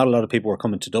face it, not a lot of people were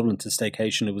coming to Dublin to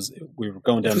staycation. We were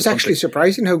going down. It was actually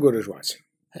surprising how good it was.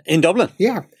 In Dublin?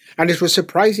 Yeah. And it was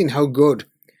surprising how good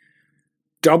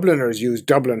Dubliners used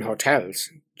Dublin hotels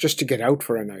just to get out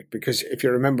for a night. Because if you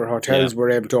remember, hotels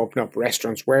were able to open up,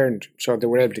 restaurants weren't. So they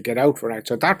were able to get out for a night.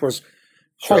 So that was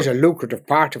quite a lucrative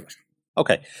part of it.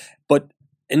 Okay. But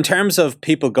in terms of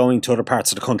people going to other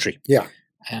parts of the country,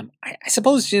 I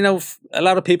suppose, a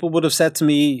lot of people would have said to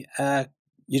me,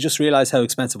 you just realise how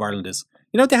expensive Ireland is.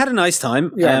 They had a nice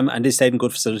time and they stayed in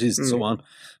good facilities and so on.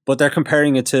 But they're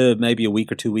comparing it to maybe a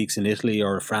week or 2 weeks in Italy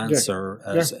or France or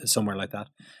somewhere like that.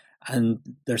 And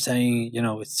they're saying,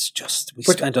 it's just, we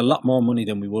spent a lot more money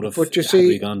than we would have had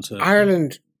we gone to.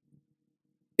 Ireland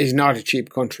is not a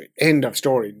cheap country. End of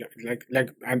story.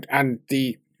 And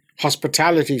the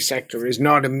hospitality sector is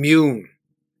not immune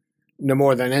no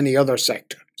more than any other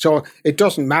sector. So it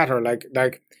doesn't matter.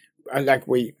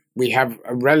 We have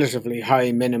a relatively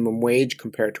high minimum wage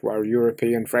compared to our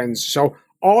European friends. So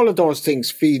all of those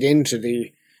things feed into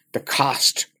the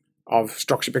cost of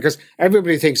structure, because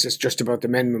everybody thinks it's just about the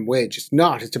minimum wage. It's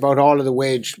not. It's about all of the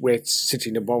wage rates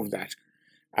sitting above that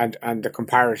and the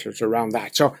comparators around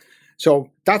that. So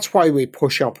that's why we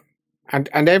push up. And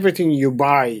everything you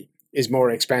buy is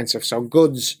more expensive. So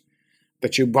goods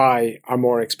that you buy are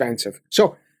more expensive.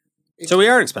 So we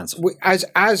are expensive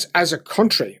as a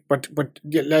country, but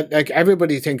like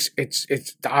everybody thinks it's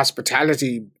the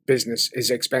hospitality business is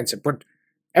expensive, but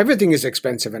everything is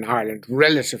expensive in Ireland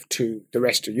relative to the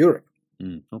rest of Europe.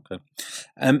 Okay,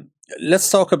 let's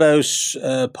talk about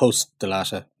post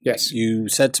Dalata. Yes, you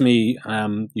said to me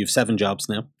you've 7 jobs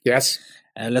now. Yes,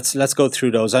 let's go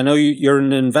through those. I know you're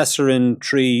an investor in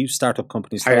 3 startup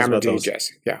companies. I am indeed.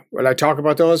 Yes, yeah. Will I talk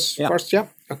about those first? Yeah.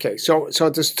 Okay, so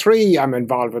there's 3 I'm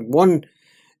involved in. One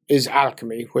is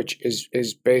Alchemy, which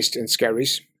is based in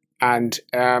Skerries, and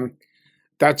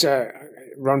that's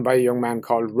run by a young man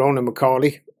called Ronan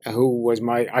McCauley, who was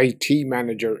my IT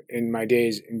manager in my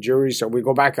days in Jury. So we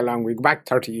go back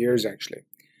 30 years actually,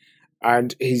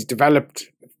 and he's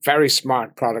developed a very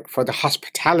smart product for the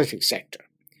hospitality sector.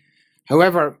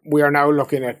 However, we are now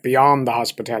looking at beyond the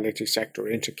hospitality sector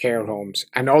into care homes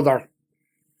and other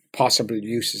possible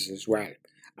uses as well,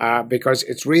 because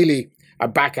it's really a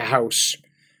back of house.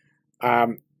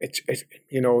 There's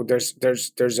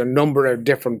a number of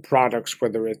different products,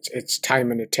 whether it's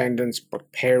time and attendance,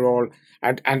 but payroll,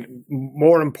 and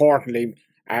more importantly,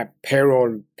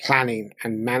 payroll planning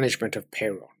and management of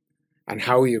payroll, and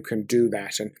how you can do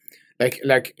that. And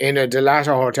like in a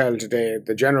Dalata hotel today,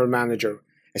 the general manager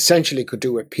essentially could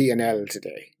do a P&L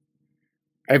today,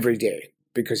 every day,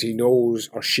 because he knows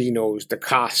or she knows the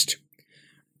cost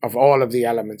of all of the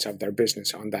elements of their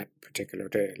business on that particular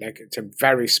day. Like, it's a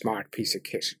very smart piece of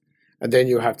kit. And then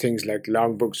you have things like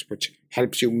logbooks, which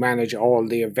helps you manage all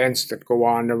the events that go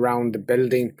on around the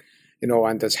building,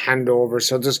 and there's handovers.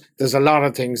 So there's a lot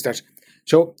of things that,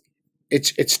 so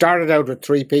it started out with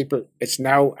 3 people. It's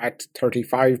now at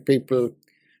 35 people,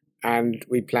 and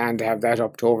we plan to have that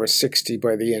up to over 60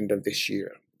 by the end of this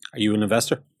year. Are you an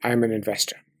investor? I'm an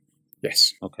investor.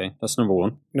 Yes. Okay, that's number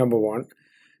one. Number one.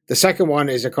 The second one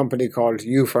is a company called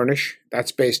Ufurnish.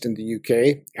 That's based in the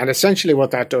UK. And essentially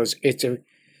what that does, it's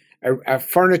a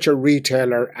furniture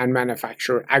retailer and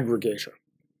manufacturer aggregator.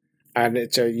 And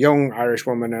it's a young Irish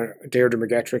woman, Deirdre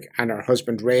McGettrick, and her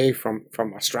husband Ray from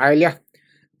Australia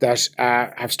that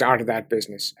have started that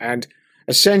business. And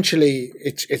essentially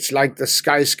it's like the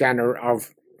Skyscanner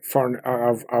of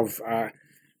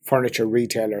furniture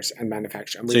retailers and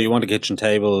manufacturers. So you want a kitchen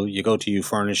table, you go to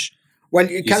Ufurnish. Well,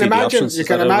 you can imagine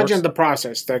the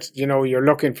process that, you're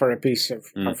looking for a piece of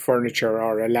furniture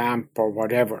or a lamp or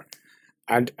whatever,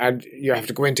 and you have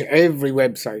to go into every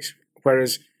website,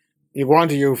 whereas you go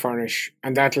onto Ufurnish,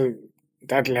 and that'll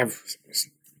have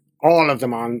all of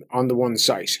them on the one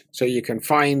site, so you can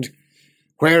find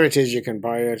where it is you can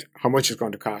buy it, how much it's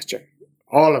going to cost you,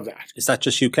 all of that. Is that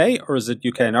just UK, or is it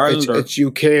UK and Ireland? It's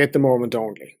UK at the moment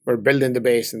only. We're building the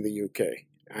base in the UK,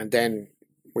 and then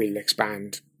we'll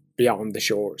expand beyond the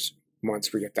shores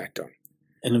once we get that done.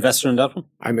 An investor in that one?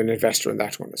 I'm an investor in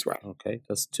that one as well. Okay,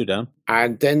 that's 2 down.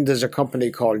 And then there's a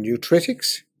company called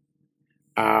Nutritics,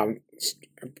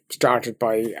 started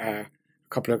by a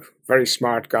couple of very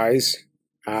smart guys,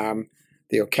 the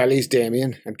O'Kellys,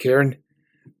 Damien and Kieran,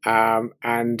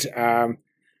 and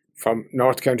from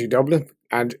North County Dublin.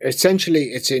 And essentially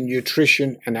it's in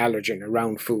nutrition and allergen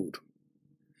around food.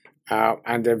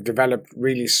 And they've developed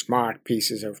really smart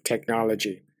pieces of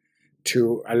technology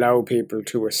to allow people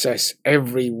to assess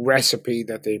every recipe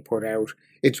that they put out.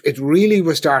 It really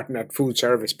was starting at food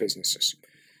service businesses,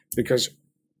 because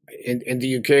in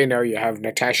the UK now you have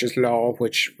Natasha's Law,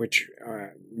 which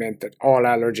meant that all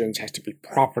allergens has to be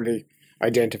properly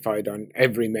identified on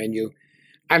every menu.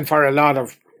 And for a lot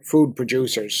of food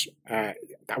producers, that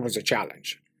was a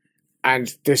challenge.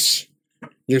 And this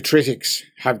Nutritics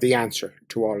have the answer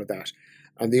to all of that.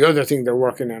 And the other thing they're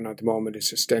working on at the moment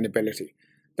is sustainability.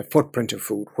 The footprint of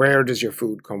food. Where does your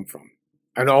food come from?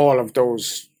 And all of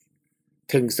those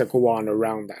things that go on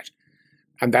around that.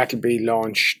 And that'll be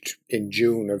launched in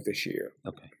June of this year.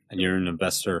 Okay. And you're an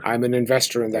investor? I'm an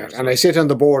investor in that. And I sit on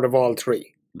the board of all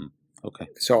 3. Okay.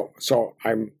 So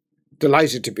I'm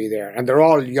delighted to be there. And they're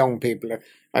all young people.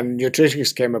 And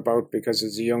Nutritics came about because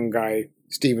there's a young guy,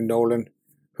 Stephen Nolan,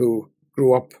 who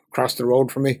grew up across the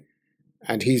road from me.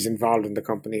 And he's involved in the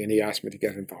company, and he asked me to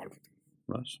get involved.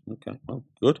 Right. Okay. Well,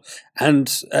 good.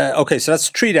 And okay, so that's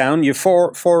 3 down. You have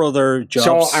four other jobs.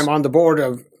 So I'm on the board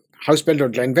of House Builder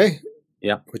Glenveigh.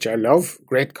 Yeah. Which I love.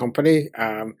 Great company.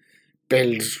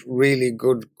 Build really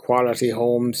good quality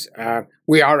homes.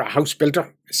 We are a house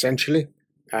builder essentially,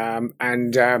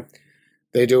 and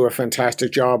they do a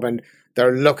fantastic job. And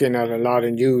they're looking at a lot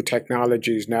of new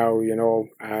technologies now.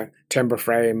 Timber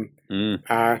frame,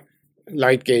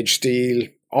 light gauge steel.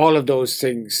 All of those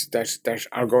things that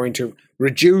are going to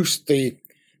reduce the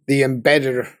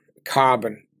embedded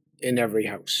carbon in every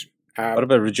house. What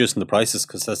about reducing the prices?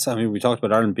 Because we talked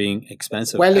about Ireland being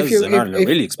expensive. Well, houses in Ireland are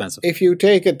really expensive. If you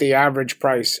take it, the average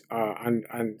price,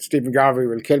 and Stephen Garvey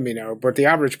will kill me now, but the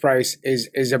average price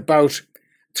is about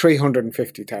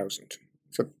 350,000.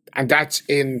 So, and that's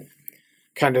in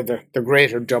kind of the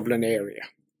greater Dublin area.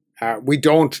 We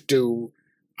don't do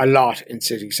a lot in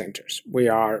city centres. We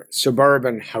are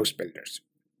suburban house builders.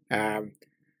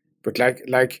 But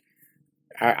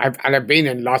I've been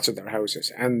in lots of their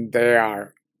houses, and they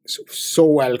are so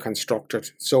well constructed,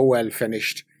 so well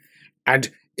finished. And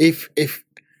if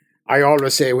I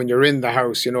always say, when you're in the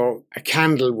house, a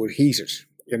candle would heat it.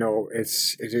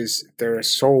 They're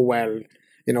so well,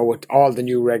 with all the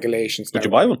new regulations. Would you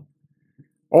buy one?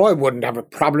 Oh, I wouldn't have a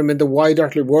problem in the wide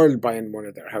earthly world buying one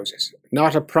of their houses.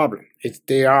 Not a problem.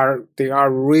 They are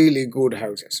really good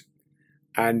houses.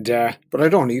 And but I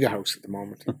don't need a house at the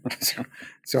moment.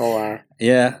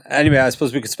 Yeah. Anyway, I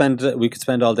suppose we could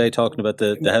spend all day talking about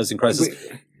the housing crisis.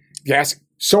 Yes,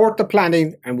 sort the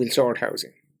planning, and we'll sort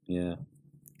housing. Yeah,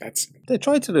 they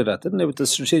tried to do that, didn't they, with the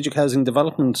strategic housing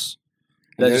development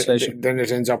legislation? Then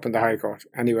it ends up in the High Court.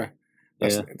 Anyway,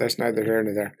 that's neither here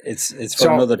nor there. It's for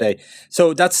another day.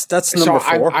 So that's number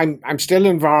 4. I'm still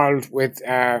involved with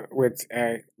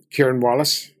Kieran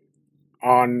Wallace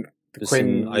on the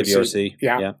Quinn IBRC.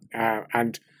 Yeah.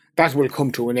 And that will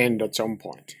come to an end at some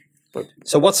point. But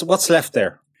so what's left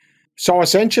there? So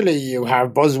essentially, you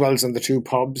have Buswell's and the 2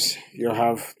 pubs. You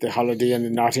have the Holiday Inn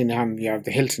in Nottingham. You have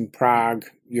the Hilton Prague.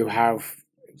 You have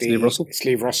the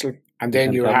Sleeve Russell. And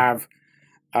then you have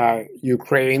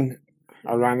Ukraine,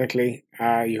 ironically.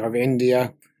 You have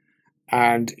India.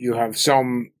 And you have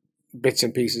some bits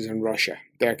and pieces in Russia.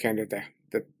 They're kind of the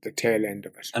tail end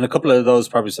of it. And a couple of those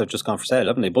properties have just gone for sale,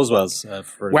 haven't they? Buswell's.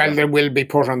 They will be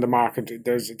put on the market.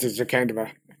 There's a kind of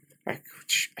a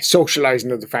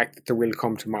socializing of the fact that they will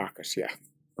come to market. Yeah.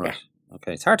 Right. Yeah.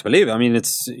 Okay. It's hard to believe. I mean,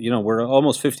 it's, we're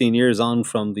almost 15 years on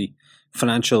from the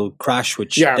financial crash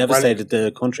which devastated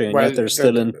the country, and yet they're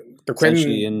still in.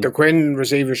 The Quinn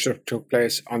receivership took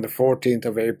place on the 14th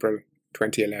of April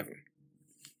 2011.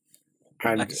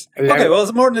 And nice. Okay, well,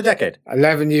 it's more than a decade.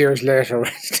 11 years later,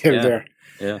 we're still there.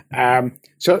 Yeah.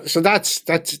 So that's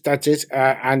it.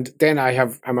 And then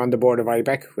I'm on the board of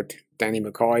IBEC with Danny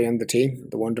McCoy and the team,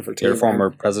 the wonderful team. You're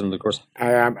former president, of course.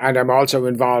 And I'm also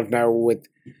involved now with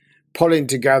pulling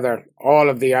together all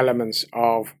of the elements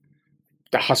of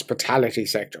the hospitality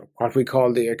sector, what we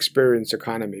call the experience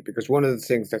economy. Because one of the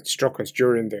things that struck us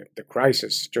during the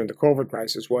crisis, during the COVID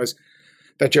crisis, was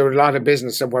that there were a lot of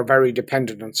businesses that were very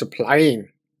dependent on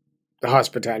supplying the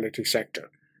hospitality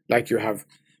sector. Like you have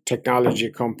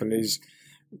technology companies,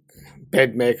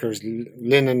 bed makers,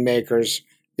 linen makers,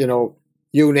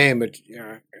 you name it,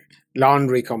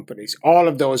 laundry companies. All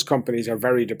of those companies are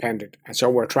very dependent. And so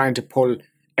we're trying to pull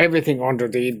everything under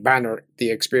the banner,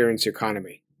 the experience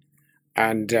economy.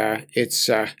 And it's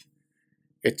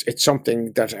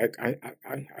something that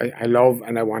I love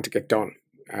and I want to get done.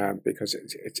 Because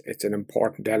it's an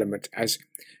important element. As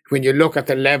when you look at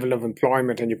the level of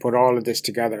employment and you put all of this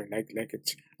together, like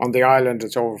it's on the island,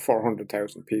 it's over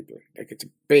 400,000 people. Like it's a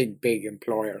big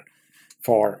employer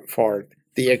for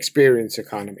the experience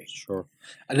economy. Sure.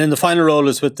 And then the final role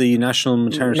is with the National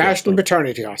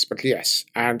Maternity Hospital, yes,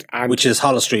 and which is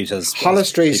Holles Street, as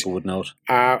people would note.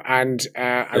 And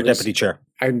you're deputy chair.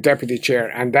 I'm deputy chair,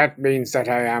 and that means that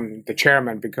I am the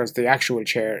chairman because the actual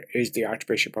chair is the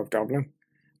Archbishop of Dublin.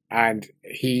 And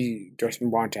he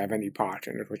doesn't want to have any part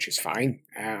in it, which is fine.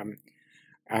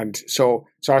 And so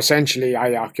essentially,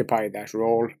 I occupy that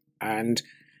role, and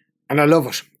I love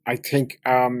it. I think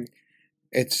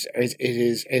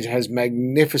it has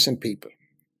magnificent people,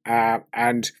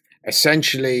 and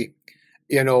essentially,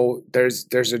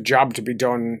 there's a job to be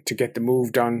done to get the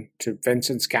move done to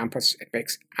Vincent's campus. It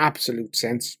makes absolute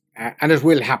sense, and it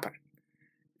will happen.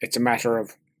 It's a matter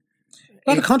of a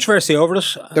lot of controversy over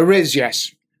it. There is,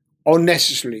 yes.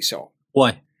 Unnecessarily so.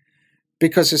 Why?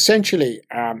 Because essentially,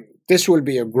 this will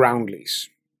be a ground lease.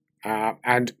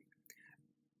 And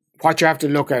what you have to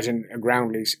look at in a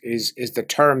ground lease is the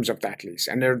terms of that lease.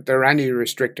 And there are any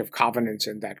restrictive covenants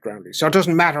in that ground lease. So it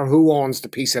doesn't matter who owns the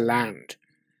piece of land.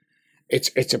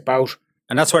 It's about...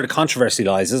 And that's where the controversy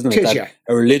lies, isn't it? That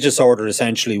a religious order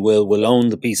essentially will own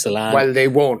the piece of land. Well, they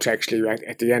won't actually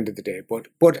at the end of the day.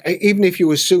 But even if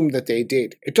you assume that they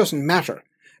did, it doesn't matter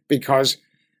because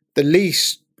the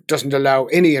lease doesn't allow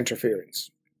any interference.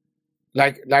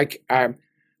 I think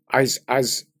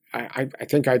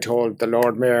I told the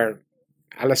Lord Mayor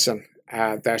Allison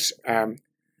that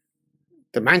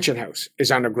the Mansion House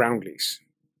is on a ground lease,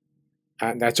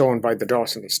 and that's owned by the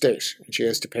Dawson estate, and she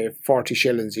has to pay 40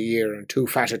 shillings a year and 2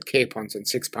 fatted capons and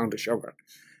 £6 of sugar.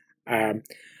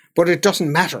 But it doesn't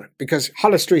matter because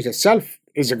Holles Street itself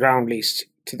is a ground lease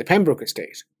to the Pembroke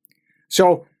estate.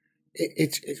 So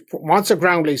it's once a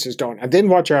ground lease is done, and then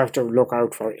what you have to look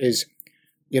out for is,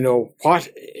 what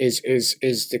is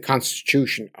the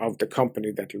constitution of the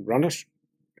company that will run it,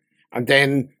 and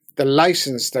then the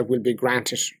license that will be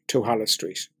granted to Holles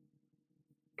Street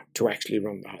to actually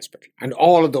run the hospital. And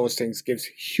all of those things gives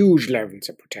huge levels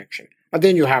of protection. And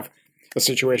then you have a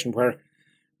situation where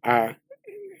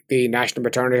the National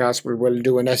Maternity Hospital will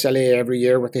do an SLA every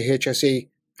year with the HSE.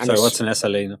 Sorry, what's an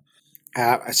SLA now?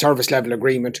 A service level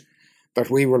agreement that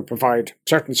we will provide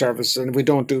certain services, and if we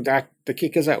don't do that, the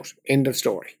kick is out. End of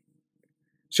story.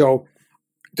 So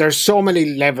there's so many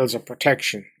levels of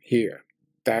protection here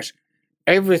that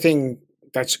everything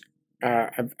that's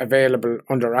available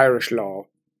under Irish law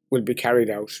will be carried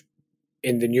out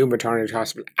in the new maternity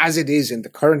hospital, as it is in the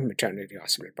current maternity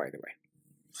hospital, by the way.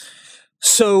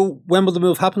 So when will the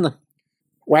move happen then?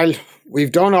 Well,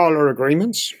 we've done all our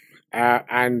agreements,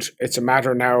 and it's a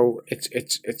matter now.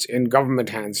 It's in government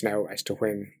hands now as to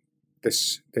when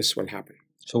this will happen.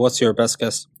 So what's your best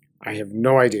guess? I have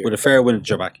no idea. With a fair wind at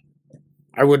your back.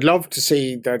 I would love to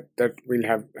see that we'll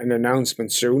have an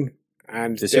announcement soon,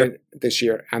 and this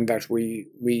year, and that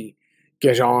we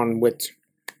get on with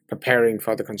preparing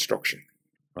for the construction.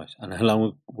 Right. And how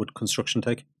long would construction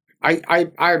take? I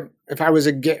if I was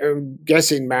a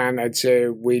guessing man, I'd say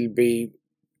we'll be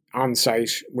on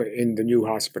site in the new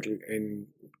hospital in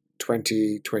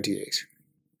 2028.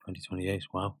 2028.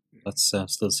 Wow, that's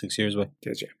still 6 years away. It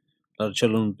is, yeah. A lot of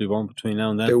children will be born between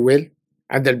now and then. They will,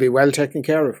 and they'll be well taken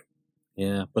care of.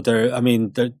 Yeah, but there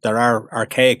are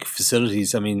archaic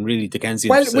facilities. I mean, really Dickensian.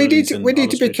 Well, facilities we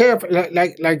need to be careful.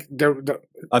 Like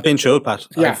I've been through it, Pat.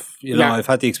 Yeah, I've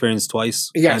had the experience twice.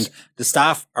 Yes, and the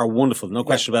staff are wonderful, no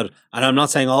question about it. And I'm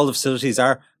not saying all the facilities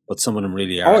are, but some of them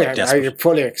really are. Oh yeah, desperate. I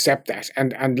fully accept that.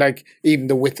 And like even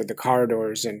the width of the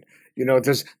corridors, and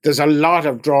there's a lot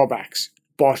of drawbacks.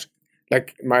 But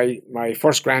like my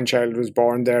first grandchild was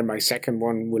born there. My second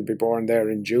one will be born there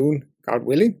in June, God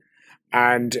willing.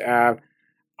 And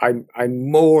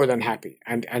I'm more than happy.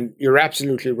 And you're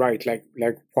absolutely right. Like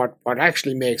what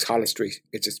actually makes Holles Street,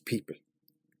 it's its people,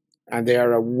 and they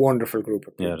are a wonderful group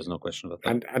of people. Yeah, there's no question about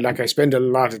that. And like I spend a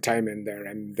lot of time in there.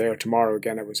 I'm there tomorrow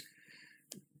again. I was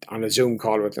on a Zoom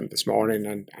call with them this morning,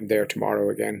 and I'm there tomorrow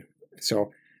again.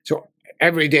 So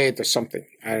every day there's something,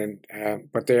 and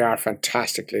but they are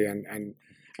fantastically, and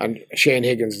Shane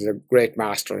Higgins is a great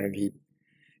master, and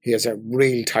he has a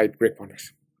real tight grip on it.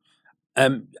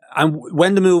 And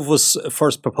when the move was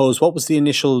first proposed, what was the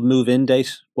initial move-in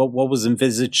date? What was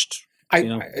envisaged?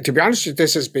 To be honest,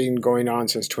 this has been going on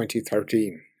since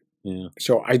 2013. Yeah.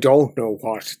 So I don't know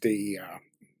what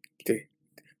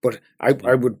but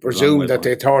I would presume that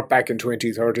they thought back in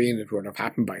 2013 it would have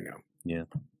happened by now. Yeah.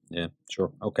 Yeah.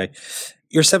 Sure. Okay.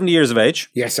 You're 70 years of age.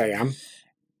 Yes, I am.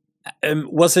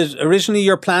 Was it originally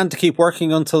your plan to keep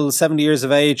working until 70 years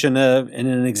of age in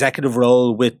an executive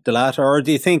role with Dalata, or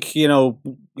do you think,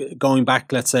 going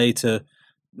back, let's say, to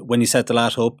when you set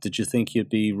Dalata up, did you think you'd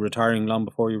be retiring long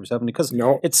before you were 70? Because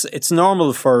no, it's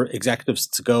normal for executives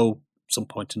to go some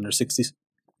point in their 60s,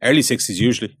 early 60s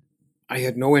usually. I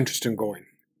had no interest in going,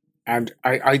 and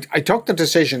I took the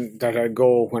decision that I'd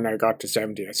go when I got to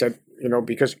 70. I said,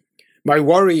 because my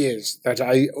worry is that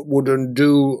I would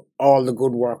undo all the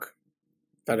good work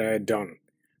that I had done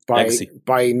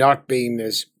by not being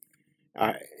as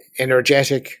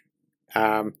energetic,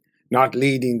 not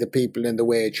leading the people in the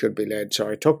way it should be led. So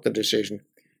I took the decision,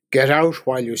 get out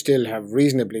while you still have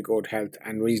reasonably good health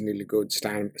and reasonably good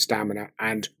stamina,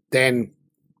 and then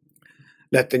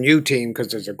let the new team, because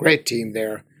there's a great team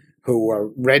there who are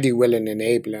ready, willing, and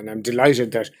able. And I'm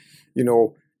delighted that,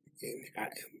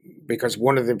 because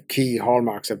one of the key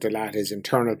hallmarks of Dalata is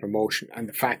internal promotion, and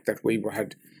the fact that we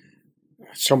had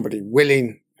somebody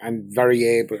willing and very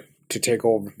able to take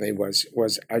over me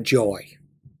was a joy.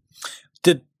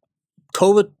 Did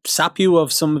COVID sap you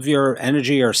of some of your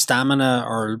energy or stamina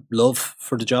or love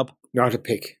for the job? Not a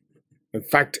pick. In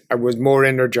fact, I was more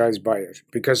energized by it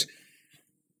because,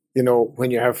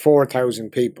 when you have 4,000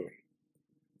 people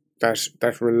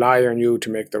that rely on you to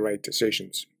make the right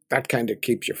decisions, that kind of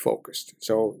keeps you focused.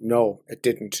 So no, it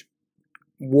didn't.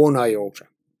 One iota.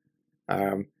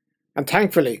 And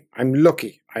thankfully, I'm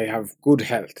lucky. I have good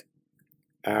health,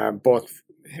 both,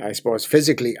 I suppose,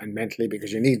 physically and mentally,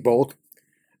 because you need both.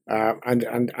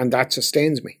 And that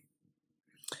sustains me.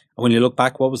 When you look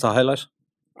back, what was the highlight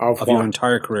of your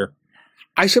entire career?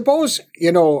 I suppose,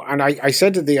 and I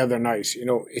said it the other night,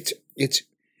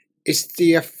 it's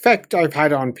the effect I've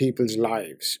had on people's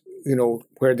lives,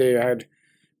 where they had,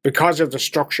 because of the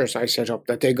structures I set up,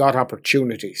 that they got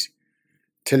opportunities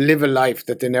to live a life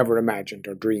that they never imagined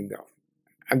or dreamed of.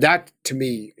 And that, to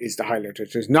me, is the highlight.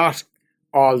 It is not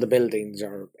all the buildings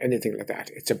or anything like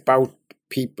that. It's about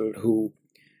people who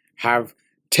have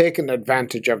taken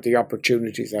advantage of the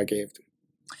opportunities I gave them.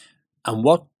 And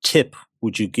what tip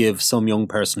would you give some young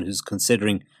person who's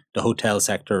considering the hotel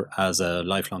sector as a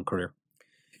lifelong career?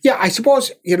 Yeah, I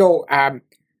suppose,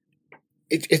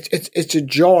 it's a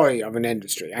joy of an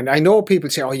industry. And I know people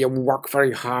say, you work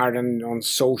very hard and on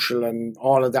social and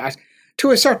all of that.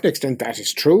 To a certain extent, that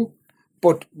is true.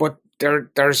 But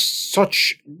there's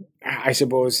such, I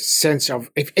suppose, sense of,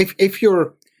 if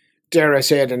you're, dare I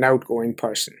say it, an outgoing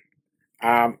person,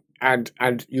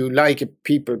 and you like a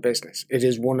people business, it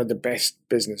is one of the best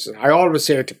businesses. I always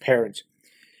say it to parents,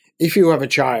 if you have a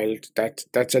child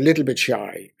that's a little bit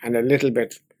shy and a little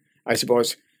bit, I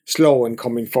suppose, slow in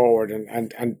coming forward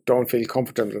and don't feel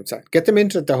comfortable themselves, get them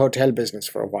into the hotel business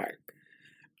for a while.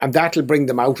 And that'll bring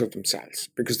them out of themselves,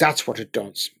 because that's what it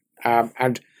does.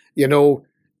 And, you know,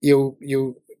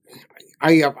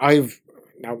 I've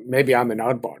now, maybe I'm an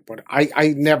oddball, but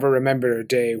I never remember a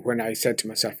day when I said to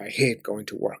myself, I hate going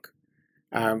to work.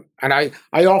 And I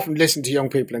often listen to young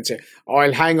people and say, oh,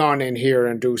 I'll hang on in here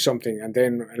and do something, and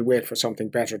then I'll wait for something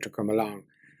better to come along.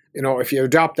 You know, if you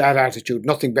adopt that attitude,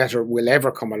 nothing better will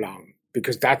ever come along,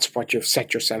 because that's what you've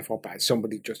set yourself up as.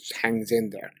 Somebody just hangs in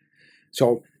there.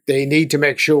 So they need to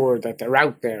make sure that they're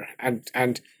out there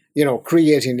and you know,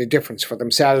 creating a difference for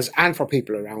themselves and for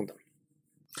people around them.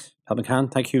 Pat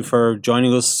McCann, thank you for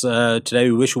joining us today.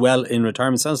 We wish you well in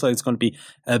retirement. Sounds like it's going to be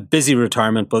a busy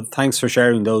retirement, but thanks for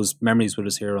sharing those memories with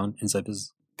us here on Inside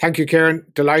Business. Thank you, Kieran.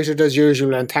 Delighted as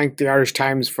usual, and thank the Irish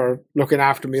Times for looking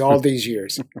after me all these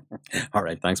years. All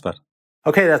right, thanks, Pat.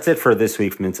 Okay, that's it for this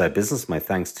week from Inside Business. My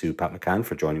thanks to Pat McCann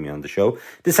for joining me on the show.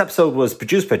 This episode was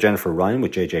produced by Jennifer Ryan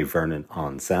with JJ Vernon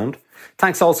on sound.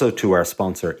 Thanks also to our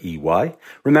sponsor, EY.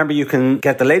 Remember, you can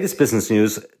get the latest business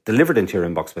news delivered into your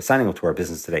inbox by signing up to our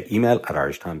Business Today email at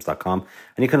irishtimes.com.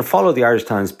 And you can follow the Irish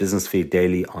Times business feed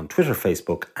daily on Twitter,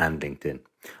 Facebook and LinkedIn.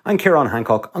 I'm Ciarán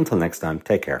Hancock. Until next time,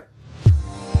 take care.